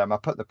money to them. I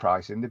put the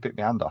price in, they bit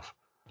my hand off.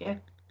 Yeah.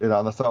 And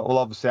I thought, well,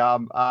 obviously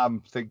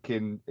I'm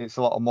thinking it's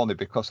a lot of money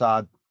because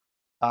I've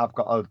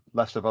got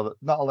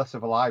not a less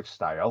of a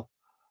lifestyle,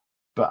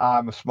 but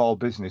I'm a small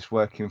business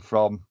working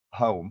from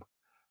home,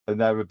 and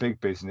they're a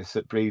big business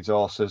that breeds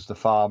horses, the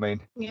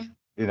farming. Yeah.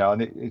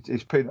 And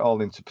it's putting it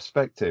all into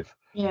perspective.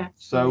 Yeah.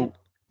 So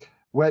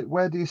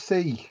where do you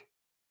see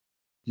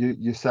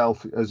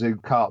yourself as in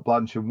carte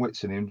blanche and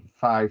Whitson in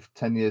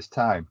 5-10 years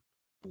time?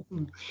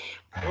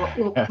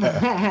 Well,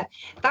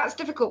 that's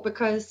difficult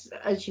because,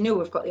 as you know,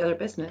 we've got the other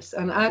business,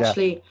 and Yeah,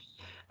 actually,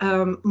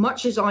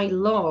 much as I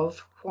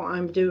love what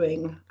I'm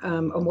doing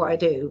and what I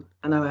do,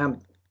 and I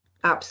am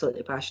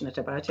absolutely passionate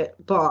about it,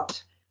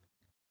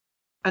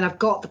 and I've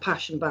got the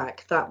passion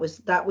back. That was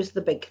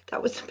the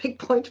big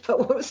point about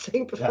what I was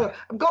saying yeah, before.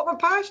 I've got my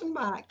passion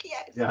back.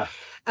 Yes.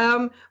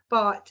 yeah,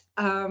 But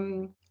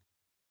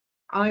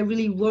I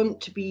really want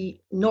to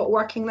be not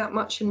working that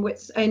much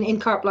in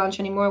Carte Blanche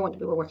anymore. I want to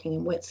be working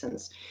in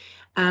Whitson's,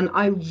 and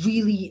I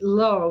really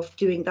love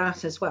doing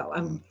that as well.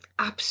 I'm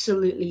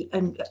absolutely,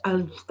 and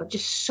I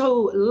just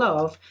so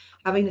love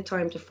having the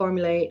time to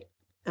formulate.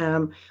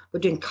 We're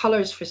doing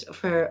colors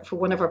for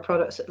one of our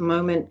products at the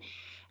moment,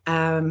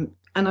 and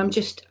I'm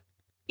just,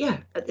 yeah,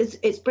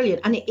 it's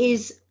brilliant, and it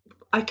is.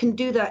 I can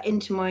do that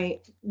into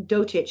my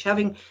dotage,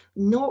 having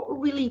not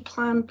really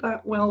planned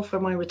that well for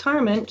my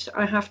retirement.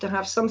 I have to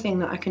have something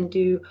that I can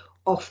do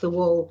off the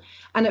wall.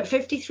 And at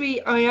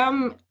 53, I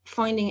am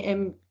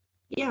finding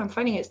I'm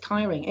finding it's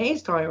tiring. It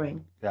is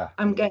tiring. yeah,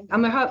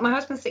 My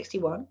husband's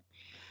 61.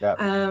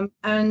 yeah.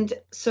 And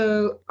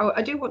so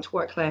I do want to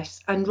work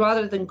less. And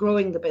rather than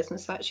growing the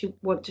business, I actually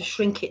want to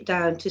shrink it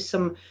down to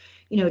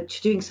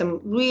to doing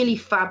some really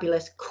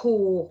fabulous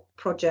core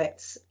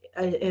projects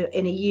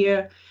in a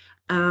year,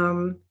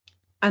 and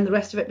the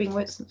rest of it being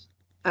Whitson's.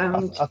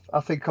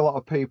 I think a lot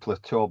of people are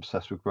too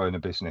obsessed with growing a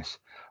business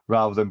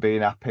rather than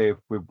being happy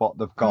with what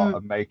they've got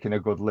and making a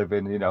good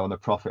living, and a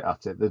profit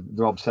at it.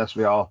 They're obsessed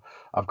with,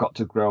 I've got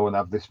to grow and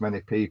have this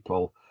many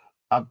people.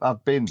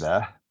 I've been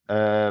there.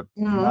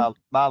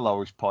 My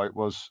lowest point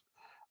was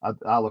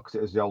I look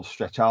at it as the old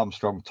Stretch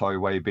Armstrong toy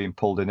where you're being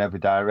pulled in every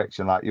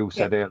direction. Like you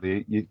said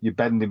earlier, you're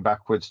bending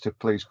backwards to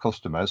please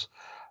customers.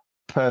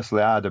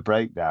 Personally, I had a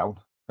breakdown,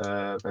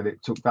 and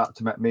it took that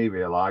to make me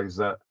realise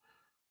that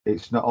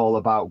it's not all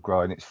about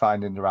growing, it's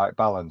finding the right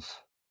balance.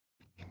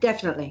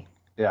 Definitely.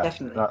 Yeah,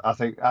 Definitely. I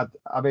think,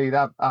 I've made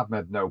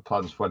no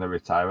plans for when I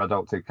retire. I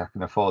don't think I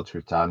can afford to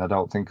retire, and I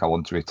don't think I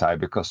want to retire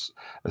because,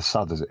 as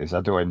sad as it is,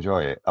 I do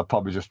enjoy it. I'll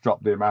probably just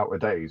drop the amount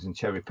of days and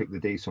cherry pick the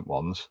decent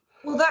ones.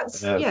 Well,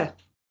 that's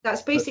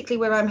basically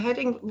where I'm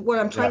heading, where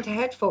I'm trying to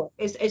head for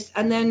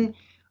and then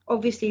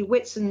obviously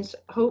Whitson's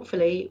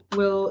hopefully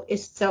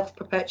is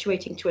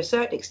self-perpetuating to a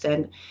certain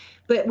extent,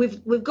 but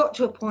we've got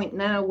to a point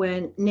now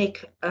when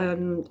Nick's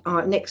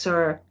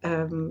our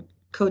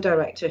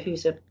co-director,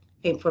 who's a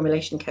paint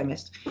formulation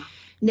chemist.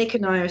 Nick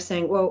and I are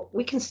saying, well,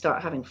 we can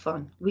start having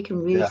fun. We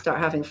can really start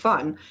having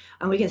fun,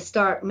 and we can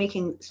start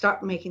making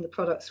the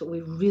products that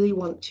we really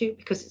want to,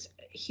 because it's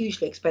a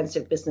hugely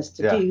expensive business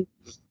to do.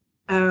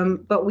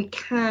 But we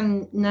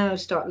can now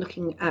start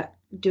looking at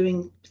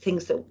doing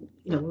things that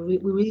we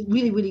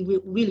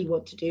really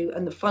want to do,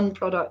 and the fun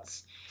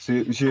products. So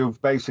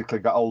you've basically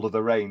got hold of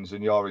the reins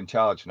and you're in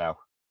charge now.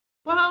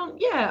 Well,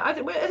 yeah, I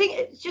think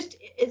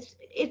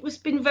it's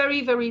been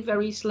very, very,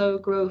 very slow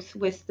growth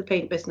with the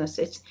paint business.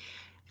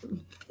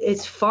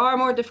 It's far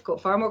more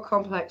difficult, far more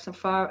complex,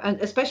 and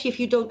especially if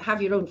you don't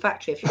have your own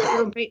factory. If you've got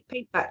your own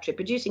paint factory,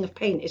 producing of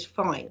paint is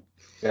fine.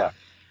 Yeah.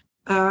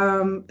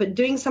 But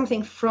doing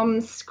something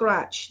from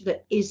scratch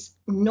that is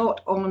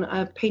not on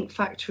a paint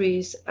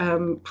factory's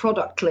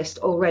product list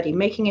already,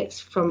 making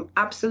it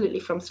absolutely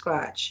from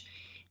scratch,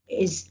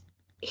 is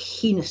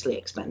heinously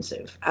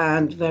expensive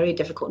and very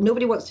difficult.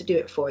 Nobody wants to do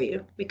it for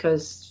you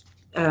because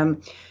they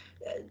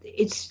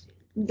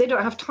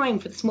don't have time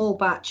for the small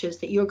batches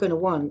that you're going to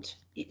want.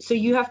 So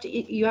you have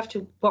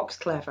to box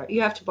clever.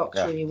 You have to box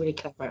really, really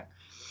clever.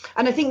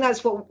 And I think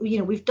that's what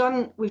we've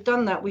done. We've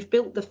done that. We've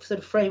built the sort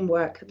of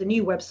framework. The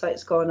new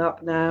website's gone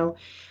up now,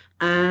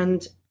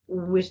 and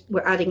we're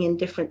adding in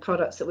different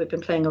products that we've been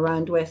playing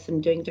around with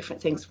and doing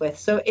different things with.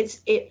 So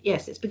it's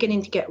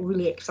beginning to get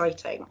really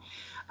exciting.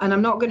 And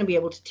I'm not going to be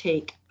able to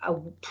take a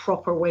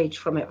proper wage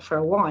from it for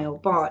a while,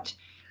 but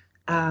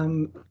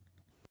I'm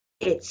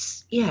really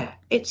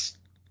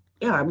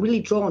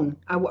drawn.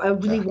 I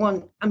really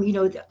want. I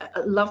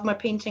love my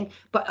painting,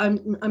 but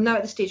I'm now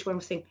at the stage where I'm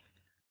saying,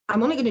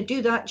 I'm only going to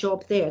do that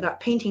job there, that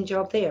painting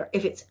job there,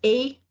 if it's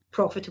A,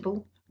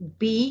 profitable,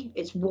 B,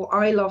 it's what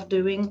I love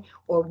doing,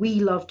 or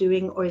we love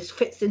doing, or it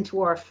fits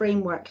into our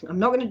framework. I'm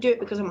not going to do it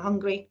because I'm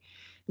hungry,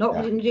 not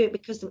going to do it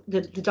because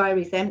the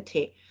diary's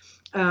empty.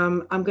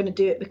 I'm going to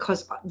do it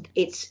because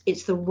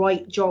it's the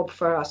right job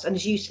for us, and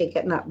as you say,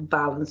 getting that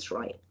balance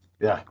right.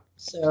 Yeah.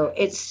 So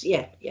it's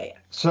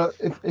So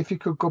if you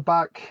could go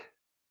back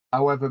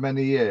however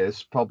many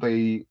years,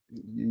 probably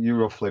you're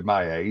roughly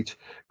my age,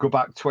 go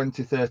back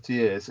 20, 30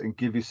 years and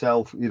give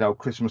yourself,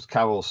 Christmas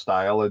Carol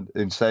style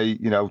and say,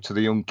 to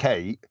the young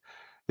Kate,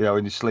 in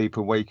your sleep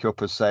and wake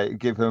up and say,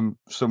 give them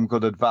some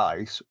good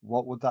advice,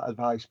 what would that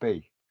advice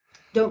be?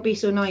 Don't be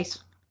so nice.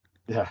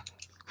 Yeah.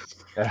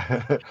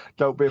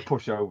 Don't be a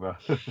pushover.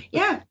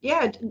 Yeah.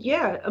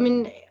 I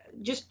mean,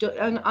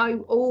 and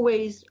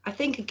I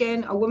think,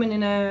 again, a woman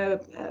in a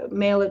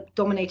male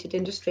dominated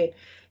industry,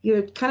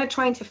 you're kind of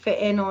trying to fit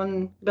in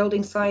on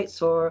building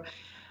sites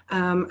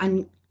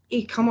and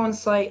you come on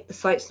site, the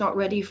site's not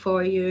ready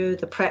for you,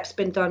 the prep's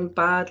been done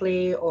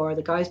badly, or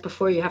the guys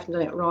before you haven't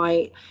done it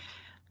right.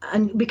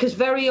 And because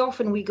very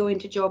often we go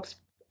into jobs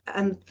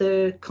and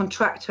the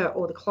contractor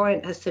or the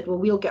client has said, well,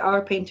 we'll get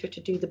our painter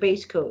to do the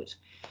base coat.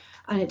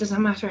 And it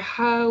doesn't matter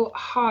how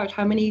hard,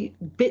 how many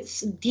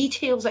bits,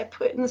 details I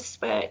put in the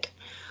spec.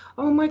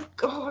 Oh my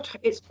God,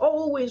 it's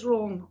always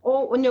wrong.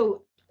 Oh,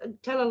 no,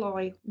 tell a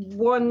lie.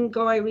 One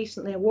guy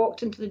recently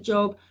walked into the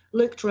job,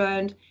 looked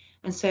round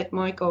and said,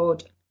 my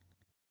God,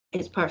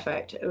 it's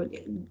perfect.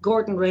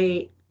 Gordon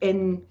Ray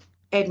in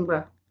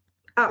Edinburgh,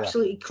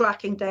 absolutely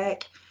cracking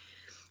deck.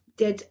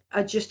 Did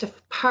just a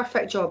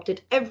perfect job,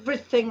 did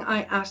everything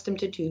I asked him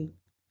to do,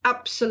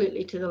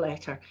 absolutely to the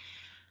letter.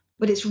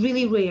 But it's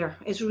really rare.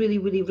 It's really,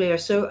 really rare.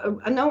 So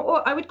and now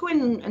I would go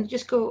in and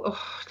just go,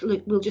 oh,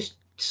 look, we'll just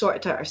sort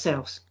it out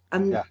ourselves.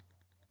 And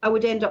I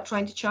would end up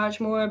trying to charge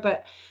more.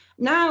 But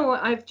now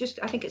I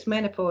think it's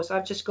menopause.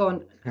 I've just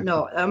gone,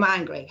 no, I'm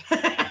angry.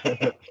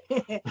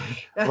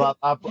 Well,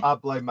 I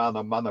blame man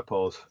on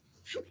menopause.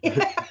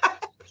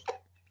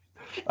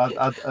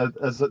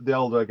 As the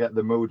older I get,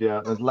 the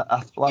moodier.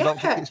 I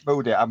don't think it's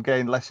moodier. I'm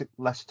getting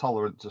less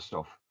tolerant to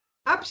stuff.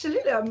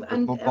 Absolutely,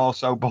 and more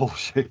so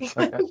bullshit.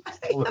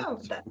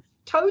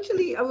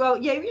 Totally. Well,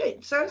 yeah,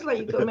 it sounds like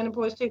you've got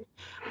menopause too.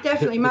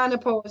 Definitely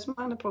menopause.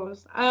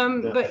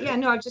 But yeah,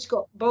 no, I've just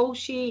got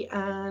bullshit,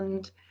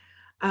 and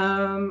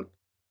and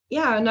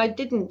I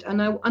didn't,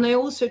 and I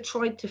also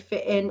tried to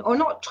fit in, or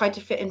not tried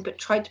to fit in, but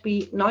tried to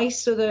be nice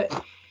so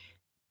that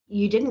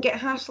you didn't get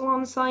hassle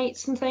on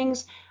sites and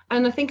things.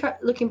 And I think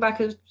looking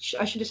back,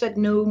 I should have said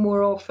no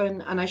more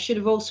often, and I should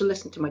have also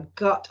listened to my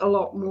gut a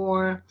lot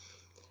more.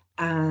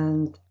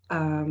 And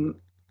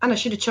I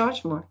should have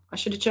charged more. I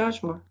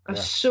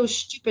was so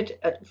stupid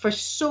for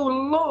so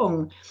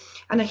long.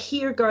 And I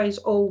hear guys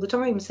all the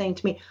time saying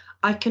to me,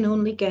 I can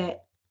only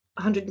get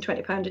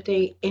 £120 a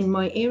day in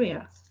my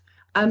area.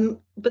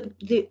 But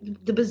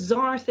the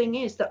bizarre thing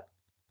is that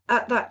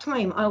at that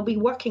time, I'll be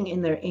working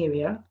in their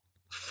area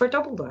for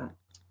double that.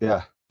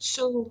 Yeah.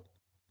 So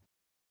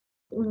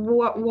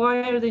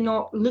why are they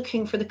not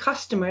looking for the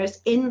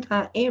customers in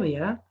that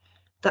area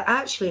that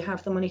actually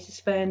have the money to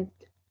spend?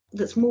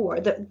 That's more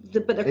but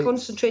they're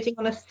concentrating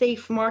on a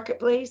safe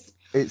marketplace.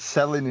 It's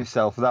selling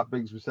yourself. That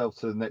brings myself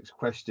to the next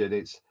question.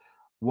 It's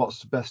what's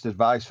the best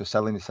advice for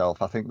selling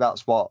yourself? I think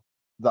that's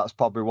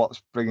probably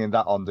what's bringing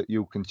that on, that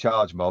you can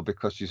charge more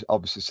because you're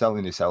obviously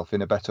selling yourself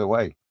in a better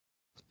way.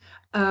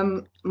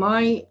 I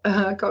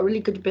got a really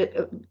good bit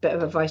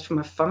of advice from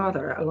my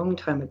father a long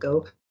time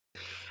ago.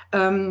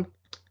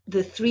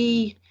 The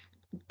 3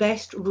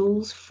 best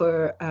rules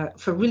for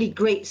really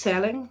great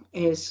selling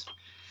is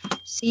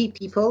see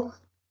people.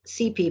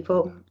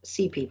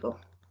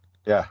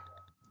 Yeah.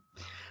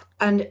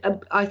 And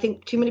I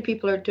think too many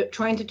people are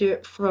trying to do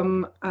it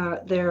from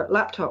their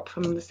laptop,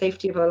 from the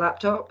safety of a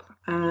laptop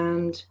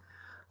and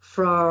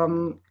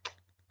from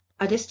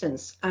a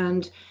distance.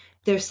 And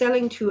they're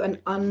selling to an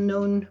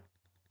unknown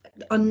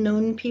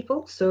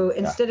people. So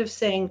instead of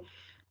saying,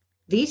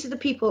 these are the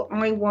people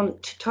I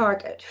want to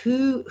target,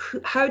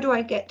 how do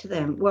I get to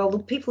them? Well, the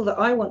people that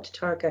I want to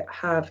target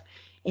have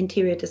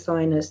interior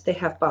designers, they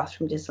have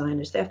bathroom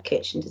designers, they have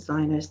kitchen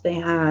designers, they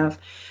have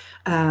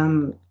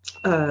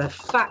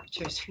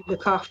factors who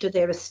look after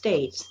their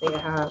estates, they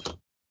have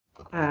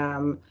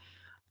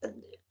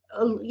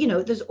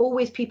there's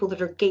always people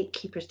that are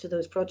gatekeepers to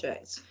those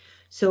projects.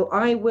 So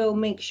I will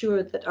make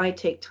sure that I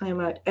take time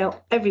out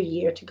every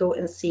year to go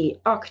and see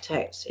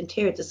architects,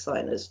 interior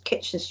designers,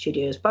 kitchen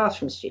studios,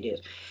 bathroom studios,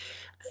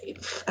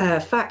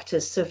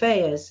 factors,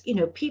 surveyors,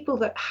 people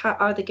that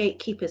are the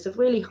gatekeepers of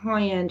really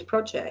high-end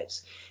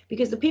projects,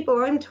 because the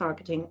people I'm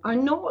targeting are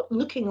not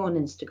looking on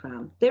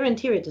Instagram. Their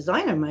interior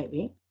designer might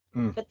be,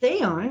 but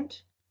they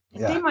aren't.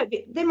 They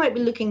might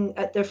be looking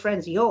at their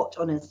friend's yacht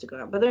on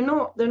Instagram, but they're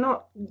not.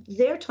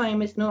 Their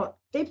time is not.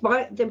 They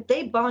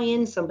buy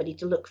in somebody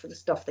to look for the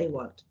stuff they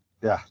want.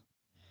 Yeah.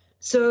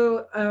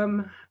 So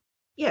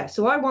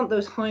so I want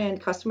those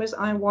high-end customers.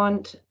 I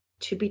want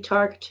to be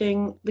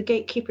targeting the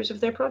gatekeepers of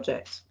their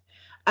projects,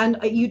 and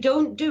you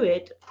don't do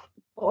it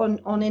on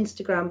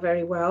Instagram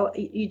very well.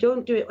 You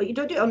don't do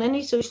it on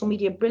any social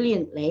media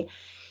brilliantly,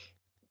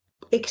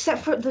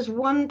 except for there's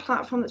one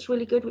platform that's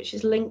really good, which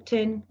is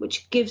LinkedIn,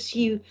 which gives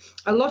you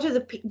a lot of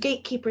the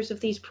gatekeepers of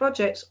these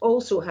projects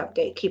also have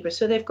gatekeepers.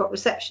 So they've got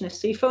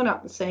receptionists. So you phone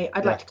up and say,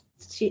 I'd like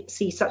to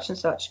see such and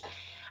such.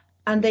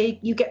 And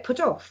you get put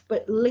off.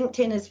 But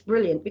LinkedIn is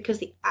brilliant because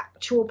the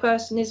actual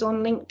person is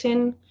on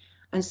LinkedIn.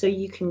 And so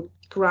you can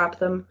grab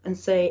them and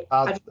say,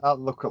 I'll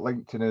look at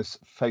LinkedIn as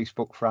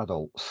Facebook for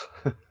adults.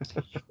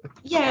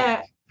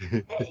 Yeah,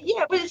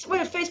 but it's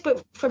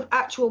Facebook for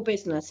actual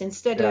business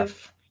instead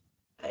of,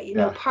 as I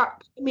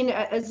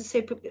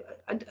say,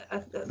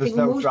 there's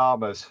no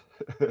dramas.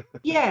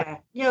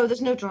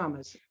 There's no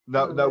dramas.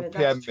 No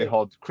PM me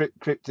hon,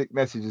 cryptic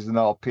messages and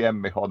all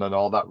PM me hon and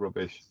all that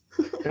rubbish.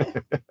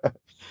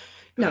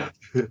 No.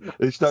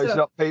 It's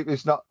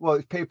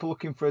people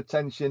looking for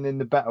attention in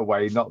the better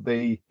way, not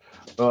the,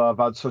 oh, I've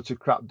had such a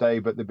crap day,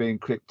 but they're being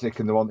cryptic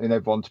and they're wanting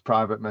everyone to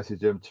private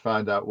message them to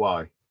find out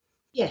why.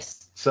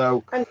 Yes.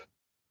 So, And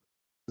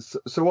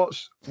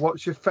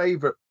what's your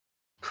favourite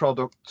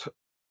product,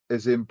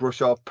 as in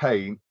brush or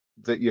paint,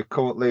 that you're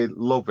currently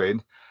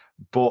loving,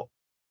 but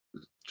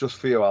just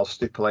for you, I'll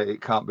stipulate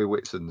it can't be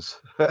Whitson's.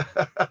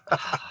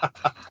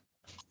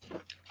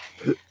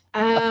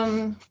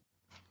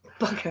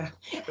 Bugger.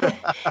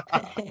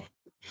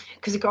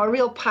 Because I've got a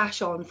real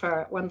passion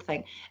for one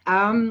thing.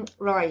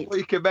 Right. Well,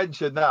 you can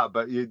mention that,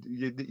 but you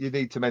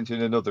need to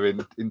mention another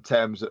in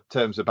terms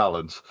of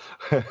balance.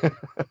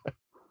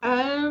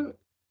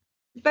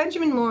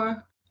 Benjamin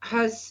Moore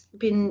has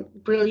been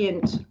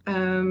brilliant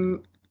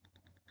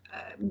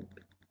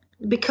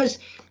because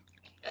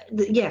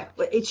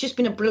it's just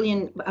been a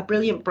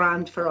brilliant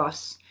brand for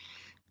us,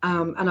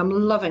 and I'm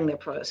loving their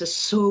products. There's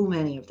so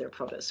many of their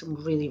products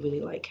I'm really, really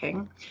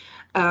liking.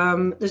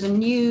 There's a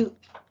new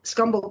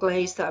Scumble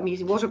glaze that I'm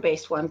using,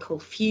 water-based one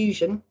called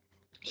Fusion.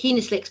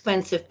 Heinously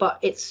expensive, but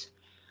it's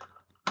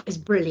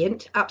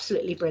brilliant,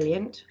 absolutely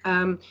brilliant.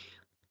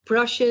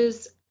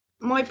 Brushes,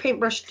 my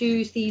paintbrush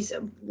does these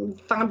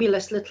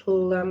fabulous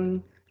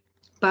little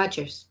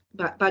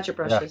badger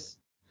brushes.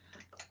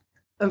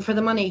 And for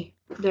the money,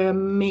 they're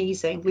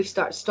amazing. We've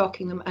started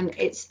stocking them, and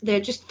they're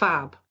just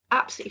fab,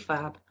 absolutely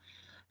fab.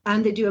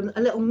 And they do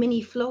a little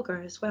mini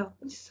flogger as well.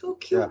 It's so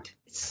cute. Yeah.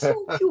 It's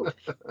so cute.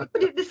 You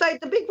put it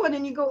beside the big one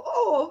and you go,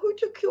 oh, who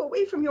took you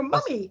away from your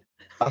mummy?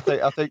 I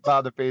think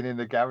I'd have been in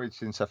the garage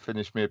since I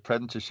finished my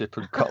apprenticeship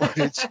in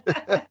college.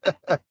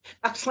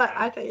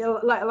 I think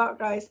you'll like a lot,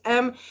 guys.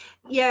 And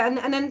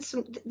then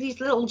these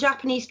little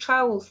Japanese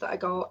trowels that I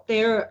got.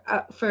 They're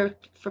for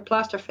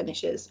plaster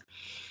finishes,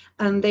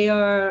 and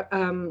they're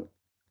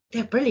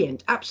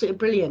brilliant, absolutely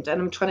brilliant. And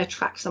I'm trying to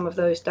track some of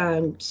those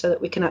down so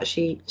that we can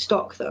actually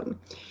stock them.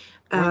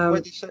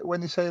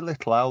 When you say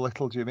little, how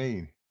little do you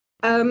mean?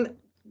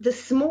 The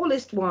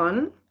smallest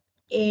one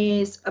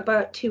is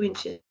about 2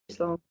 inches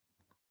long.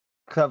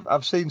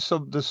 I've seen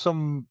there's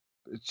some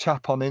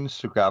chap on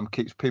Instagram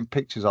keeps putting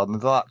pictures on,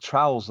 and they're like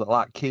trowels that are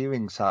like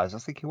keyring size. I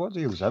think what do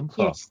you use them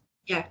for? Yes.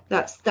 Yeah,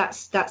 that's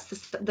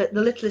the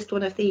littlest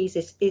one of these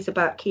is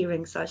about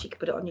keyring size. You can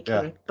put it on your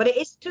keyring, but it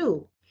is a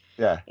tool.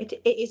 Yeah, it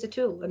is a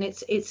tool, and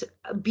it's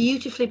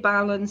beautifully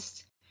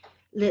balanced.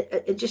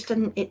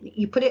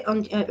 You put it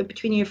on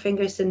between your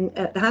fingers and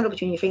the handle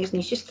between your fingers,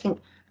 and you just think,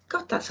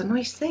 God, that's a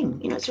nice thing.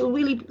 You know, it's a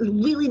really,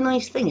 really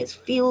nice thing. It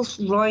feels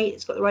right.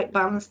 It's got the right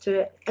balance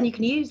to it, and you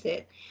can use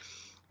it.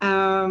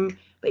 But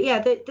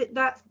yeah,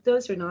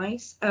 those are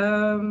nice.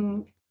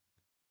 I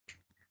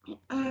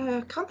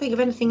can't think of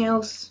anything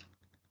else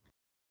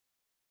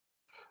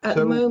at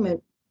the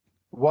moment.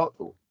 What?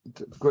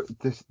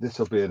 This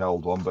will be an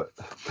old one, but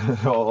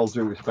all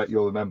due respect,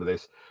 you'll remember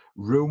this.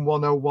 Room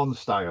 101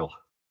 style.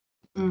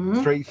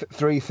 Mm-hmm.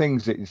 Three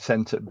things that you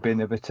sent at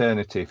bin of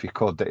eternity, if you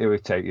could, that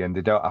irritate you, and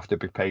they don't have to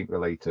be paint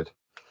related.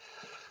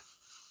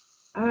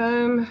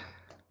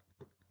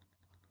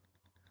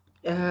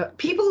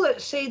 People that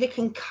say they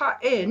can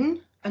cut in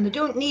and they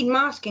don't need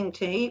masking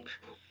tape,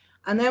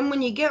 and then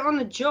when you get on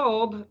the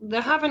job, they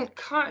haven't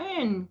cut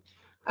in.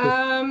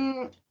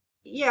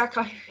 Yeah,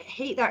 I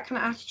hate that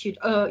kind of attitude.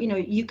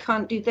 You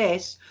can't do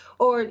this,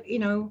 or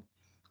you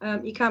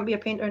can't be a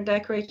painter and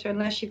decorator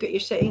unless you've got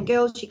your sitting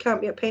gills. You can't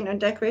be a painter and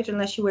decorator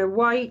unless you wear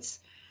whites.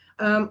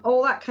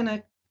 All that kind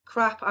of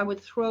crap. I would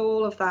throw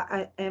all of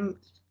that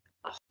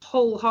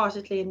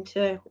wholeheartedly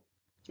into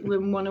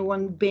Room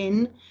 101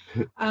 bin.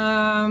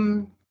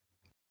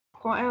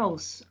 What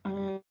else?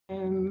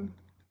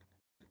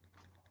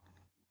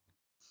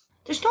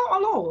 There's not a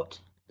lot.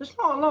 There's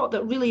not a lot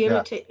that really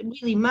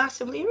really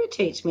massively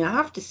irritates me. I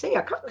have to say,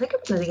 I can't think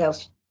of anything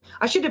else.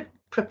 I should have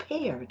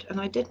prepared,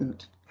 and I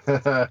didn't.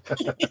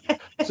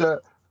 So,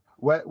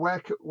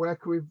 where can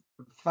we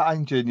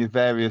find you and your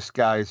various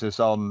guises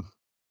on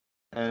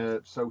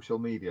social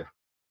media?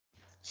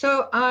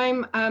 So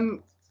I'm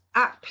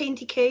at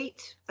Painty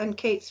Kate, and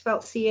Kate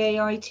spelled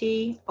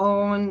CAIT,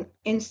 on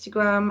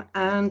Instagram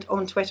and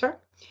on Twitter.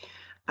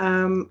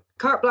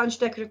 Carte Blanche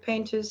Decorative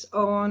Painters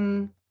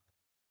on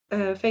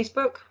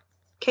Facebook.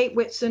 Kate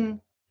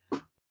Whitson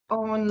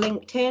on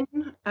LinkedIn,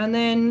 and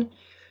then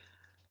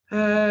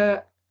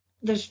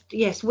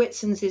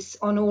Whitson's is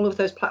on all of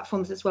those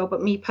platforms as well.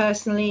 But me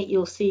personally,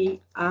 you'll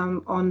see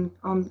on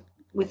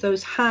with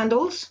those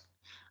handles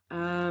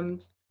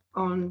on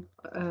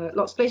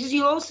lots of places.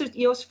 You also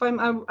find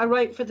I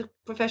write for the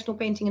Professional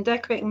Painting and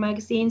Decorating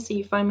magazine, so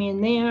you find me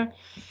in there.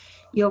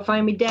 You'll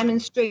find me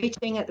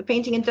demonstrating at the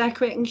Painting and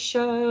Decorating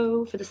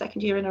show for the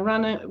second year in a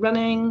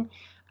running.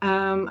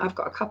 I've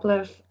got a couple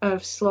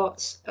of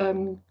slots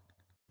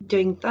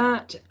doing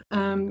that.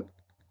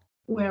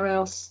 Where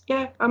else?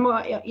 Yeah, I'm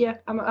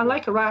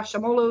like a rash.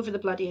 I'm all over the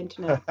bloody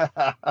internet.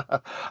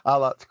 I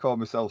like to call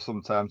myself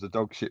sometimes a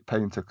dog shit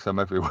painter because I'm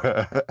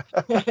everywhere.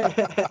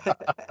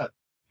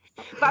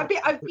 But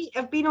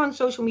I've been on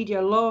social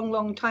media a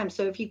long time.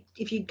 So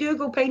if you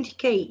Google Painty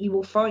Kate, you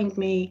will find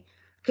me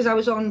because I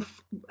was on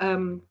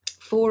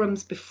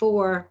forums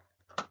before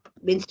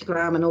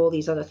Instagram and all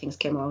these other things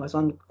came along. I was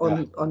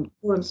on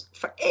forums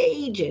for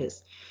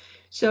ages.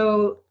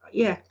 So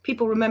yeah,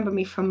 people remember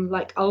me from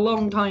like a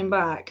long time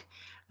back.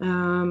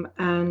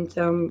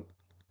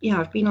 Yeah,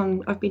 I've been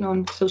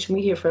on social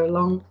media for a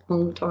long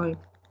time.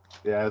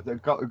 Yeah,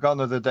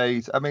 gone are the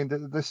days. I mean,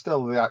 there's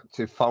still the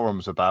active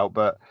forums about,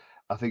 but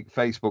I think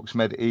Facebook's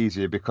made it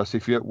easier because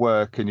if you're at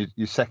work and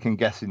you're second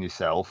guessing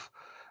yourself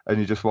and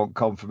you just want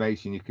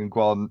confirmation, you can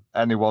go on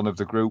any one of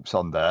the groups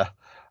on there,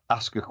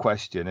 ask a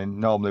question, and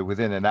normally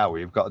within an hour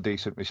you've got a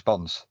decent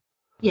response.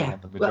 Yeah, on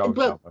the well,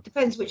 majority of them.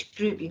 depends which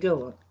group you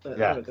go on. But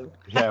Yeah, there we go.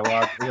 yeah.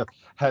 Well,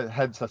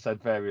 hence I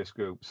said various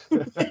groups.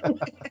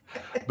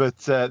 But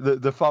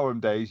the forum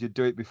days, you'd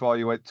do it before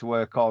you went to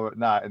work or at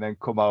night, and then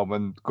come home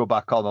and go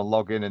back on and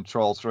log in and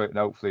troll through it, and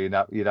hopefully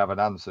you'd have an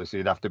answer. So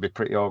you'd have to be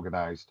pretty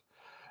organised.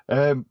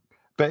 But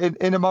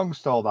in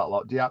amongst all that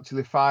lot, do you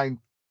actually find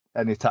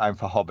any time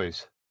for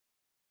hobbies?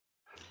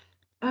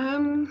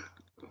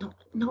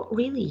 Not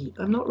really.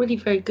 I'm not really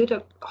very good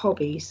at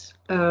hobbies.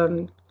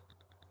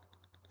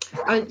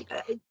 I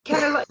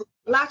kind of like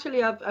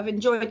latterly I've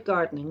enjoyed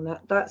gardening.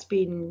 That's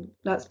been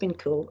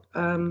cool.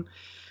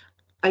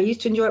 I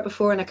used to enjoy it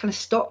before, and I kind of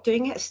stopped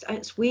doing it.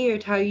 It's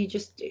weird how you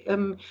just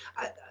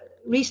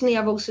recently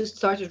I've also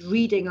started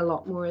reading a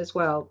lot more as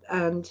well,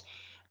 and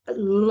a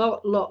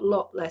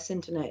lot less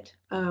internet.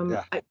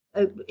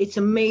 It's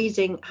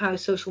amazing how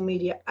social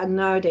media and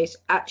nowadays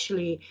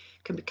actually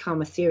can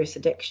become a serious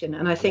addiction.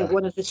 And I think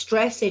one of the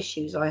stress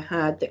issues I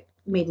had that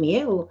made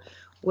me ill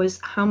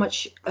was how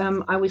much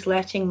I was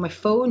letting my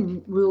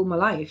phone rule my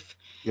life.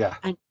 Yeah.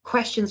 And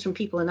questions from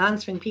people and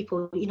answering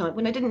people,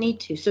 when I didn't need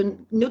to. So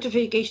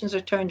notifications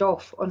are turned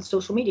off on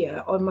social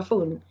media on my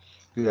phone.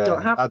 Yeah.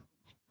 Don't have.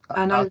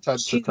 I tend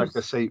to take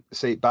a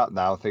seat back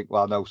now and think,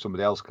 well, I know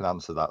somebody else can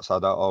answer that, so I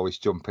don't always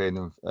jump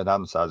in and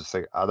answer. I just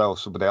think, I know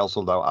somebody else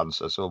will don't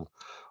answer, so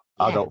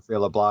I don't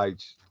feel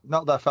obliged.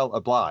 Not that I felt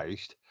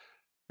obliged.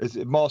 Is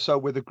it more so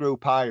with the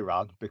group I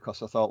ran,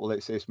 because I thought, well,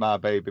 it's my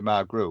baby,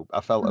 my group. I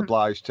felt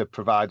obliged to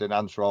provide an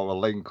answer or a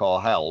link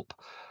or help.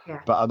 Yeah.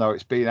 But I know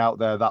it's been out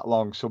there that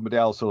long, somebody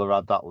else will have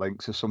had that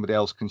link, so somebody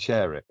else can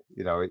share it.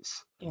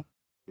 It's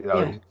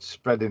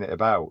spreading it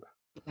about.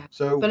 Yeah.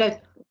 So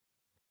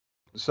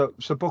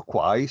So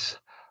book-wise,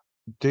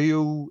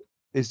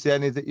 is there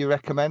any that you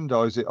recommend,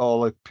 or is it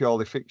all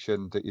purely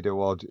fiction that you do,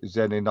 or is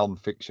there any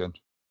non-fiction?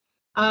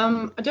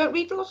 I don't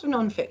read a lot of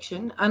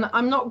non-fiction, and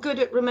I'm not good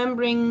at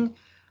remembering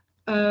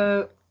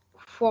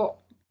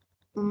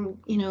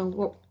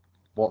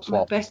what's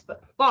my best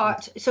book.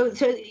 But so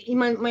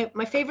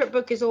my favorite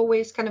book is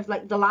always kind of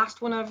like the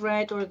last one I've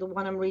read or the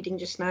one I'm reading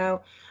just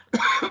now.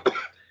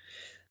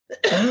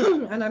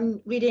 And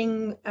I'm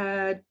reading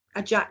a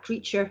Jack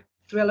Reacher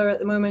thriller at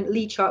the moment,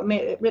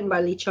 written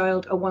by Lee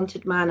Child, A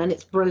Wanted Man, and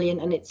it's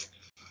brilliant, and it's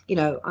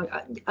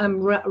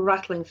I'm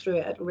rattling through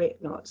it at rate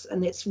knots,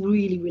 and it's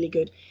really, really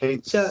good.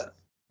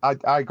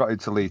 I got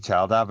into Lee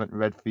Child. I haven't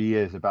read for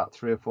years. About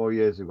 3 or 4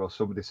 years ago,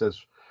 somebody says,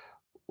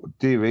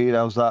 "Do you read?"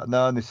 I was like,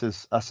 "No." And he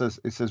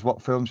says,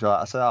 "What films you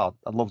like?" I said, "Oh,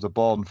 I love the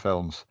Bourne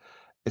films."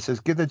 It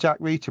says, "Give the Jack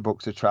Reacher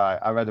books a try."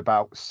 I read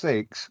about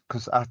 6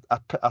 because I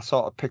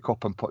sort of pick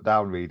up and put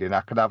down reading.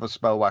 I can have a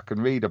spell where I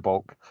can read a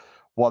book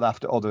one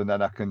after other, and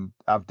then I can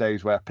have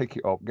days where I pick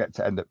it up, get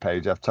to end of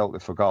page, I've totally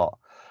forgot.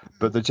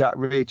 But the Jack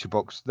Reacher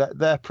books,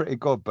 they're pretty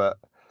good, but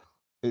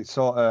it's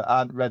sort of, I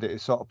hadn't read it,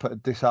 it sort of put a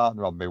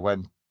disheartener on me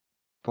when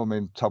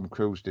Tom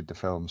Cruise did the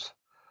films.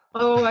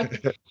 Oh, I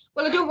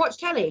don't watch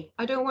telly.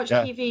 I don't watch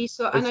TV,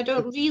 and I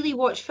don't really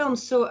watch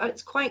films, so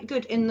it's quite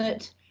good in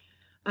that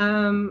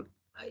I'll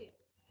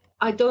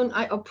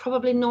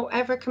probably not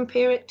ever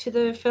compare it to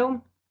the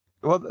film.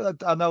 Well,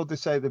 I know they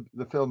say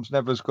the film's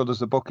never as good as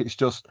the book. It's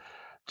just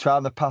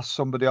trying to pass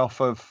somebody off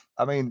of,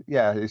 I mean,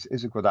 yeah,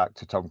 he's a good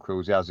actor, Tom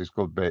Cruise, he has his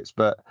good bits,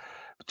 but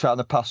trying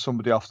to pass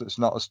somebody off that's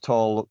not as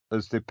tall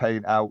as they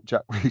paint out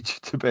Jack Reacher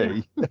to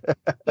be.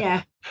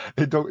 Yeah.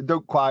 It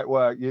don't quite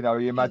work, you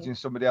imagine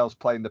somebody else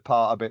playing the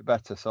part a bit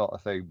better, sort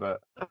of thing,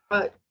 but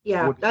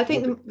yeah, I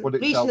think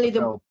recently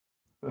the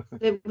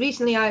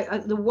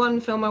one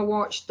film I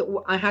watched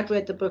that I had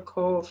read the book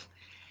of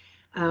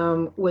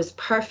was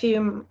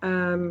Perfume,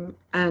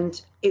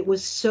 and it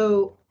was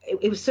so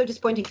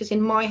disappointing because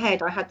in my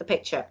head I had the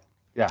picture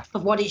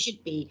of what it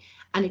should be,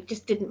 and it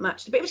just didn't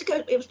match. But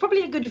it was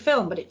probably a good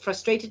film, but it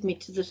frustrated me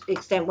to the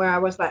extent where I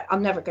was like,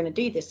 I'm never going to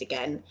do this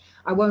again.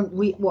 I won't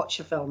watch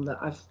a film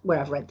where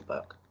I've read the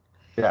book.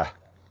 Yeah.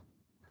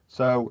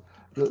 So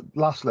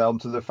lastly, on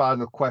to the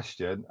final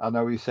question. I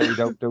know you say you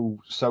don't do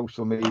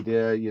social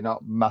media, you're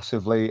not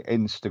massively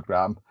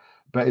Instagram,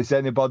 but is there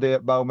anybody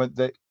at the moment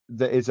that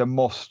is a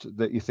must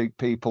that you think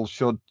people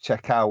should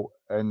check out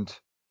and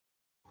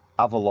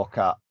have a look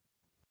at?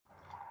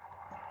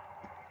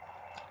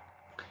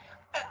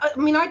 I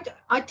mean,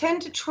 I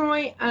tend to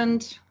try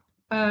and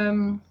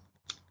ring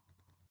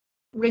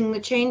the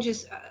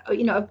changes.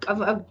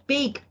 Of a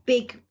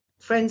big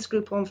friends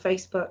group on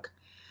Facebook.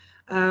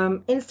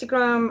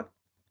 Instagram,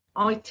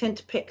 I tend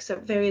to pick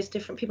various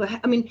different people.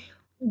 I mean,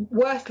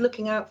 worth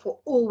looking out for,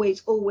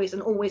 always,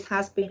 and always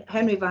has been,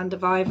 Henry van der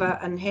Viver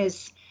and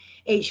his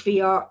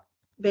HV Art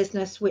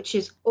business, which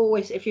is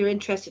always, if you're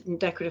interested in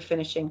decorative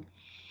finishing,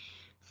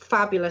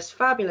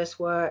 fabulous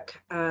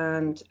work,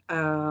 and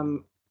a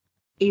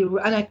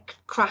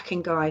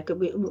cracking guy.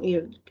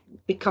 We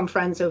become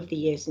friends over the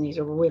years, and he's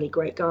a really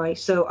great guy.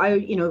 So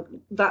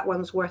that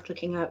one's worth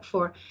looking out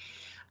for.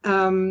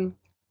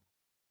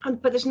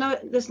 But there's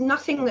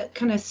nothing that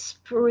kind of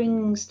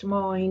springs to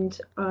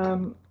mind.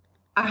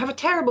 I have a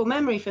terrible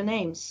memory for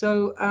names,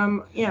 so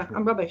I'm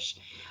rubbish.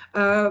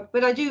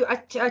 But I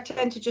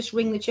tend to just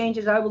ring the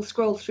changes. I will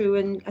scroll through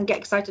and get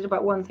excited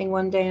about one thing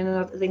one day and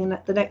another thing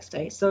the next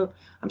day. So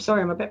I'm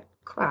sorry, I'm a bit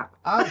crap.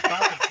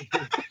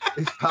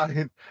 It's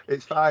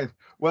fine.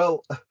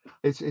 Well,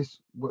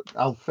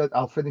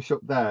 I'll finish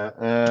up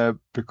there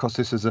because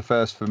this is the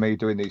first for me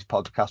doing these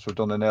podcasts. We've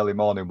done an early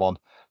morning one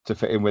to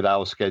fit in with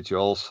our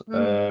schedules.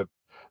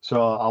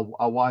 So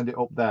I'll wind it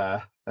up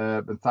there.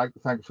 And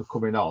thanks for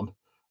coming on.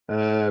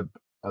 And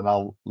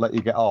I'll let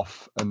you get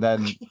off, and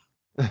then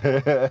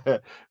because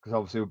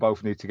obviously we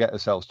both need to get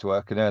ourselves to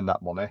work and earn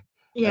that money.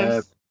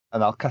 Yes.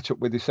 And I'll catch up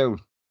with you soon.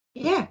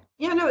 Yeah.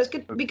 No, it's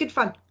good. It'll be good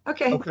fun.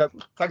 Okay.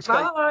 Thanks,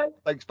 bye. Kate.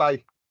 Thanks.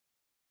 Bye.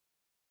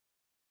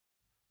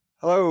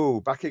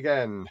 Hello, back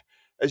again.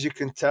 As you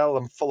can tell,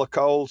 I'm full of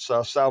cold, so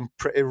I sound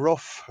pretty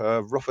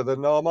rougher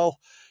than normal.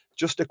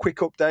 Just a quick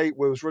update.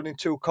 We was running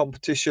 2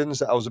 competitions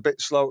that I was a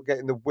bit slow at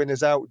getting the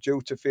winners out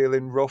due to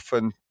feeling rough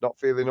and not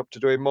feeling up to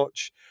doing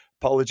much.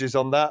 Apologies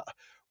on that.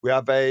 We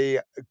have a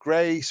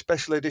grey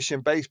special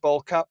edition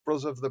baseball cap,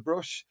 Brothers of the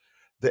Brush,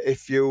 that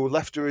if you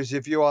left a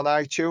review on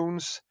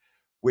iTunes,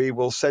 we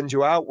will send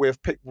you out.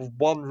 We've picked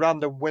one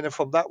random winner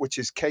from that, which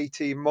is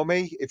KT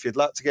Mummy, if you'd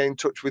like to get in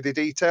touch with the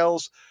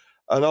details.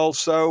 And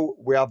also,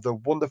 we have the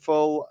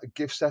wonderful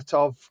gift set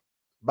of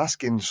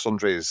masking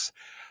sundries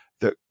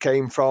that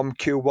came from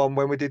Q1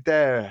 when we did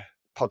their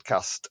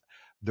podcast.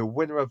 The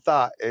winner of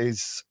that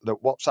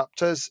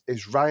WhatsApped us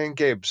is Ryan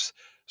Gibbs.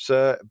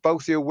 So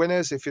both your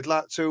winners, if you'd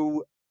like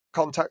to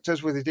contact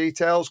us with the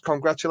details,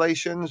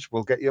 congratulations.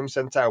 We'll get you them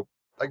sent out.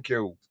 Thank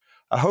you.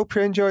 I hope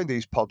you're enjoying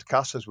these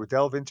podcasts as we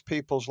delve into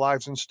people's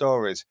lives and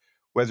stories,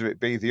 whether it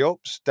be the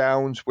ups,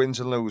 downs, wins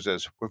and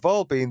losers. We've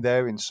all been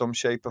there in some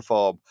shape or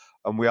form,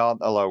 and we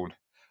aren't alone.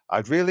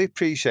 I'd really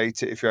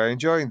appreciate it if you're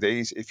enjoying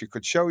these, if you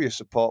could show your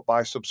support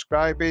by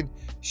subscribing,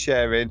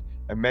 sharing,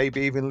 and maybe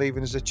even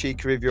leaving us a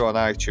cheeky review on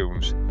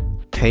iTunes.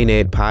 Paint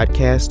Ed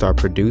podcasts are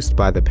produced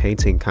by the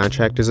Painting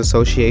Contractors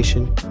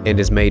Association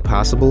and is made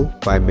possible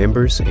by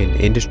members and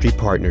industry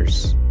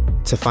partners.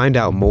 To find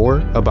out more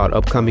about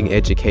upcoming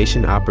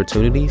education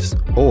opportunities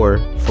or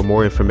for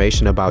more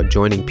information about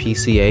joining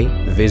PCA,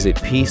 visit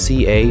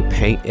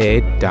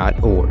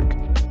pcapainted.org.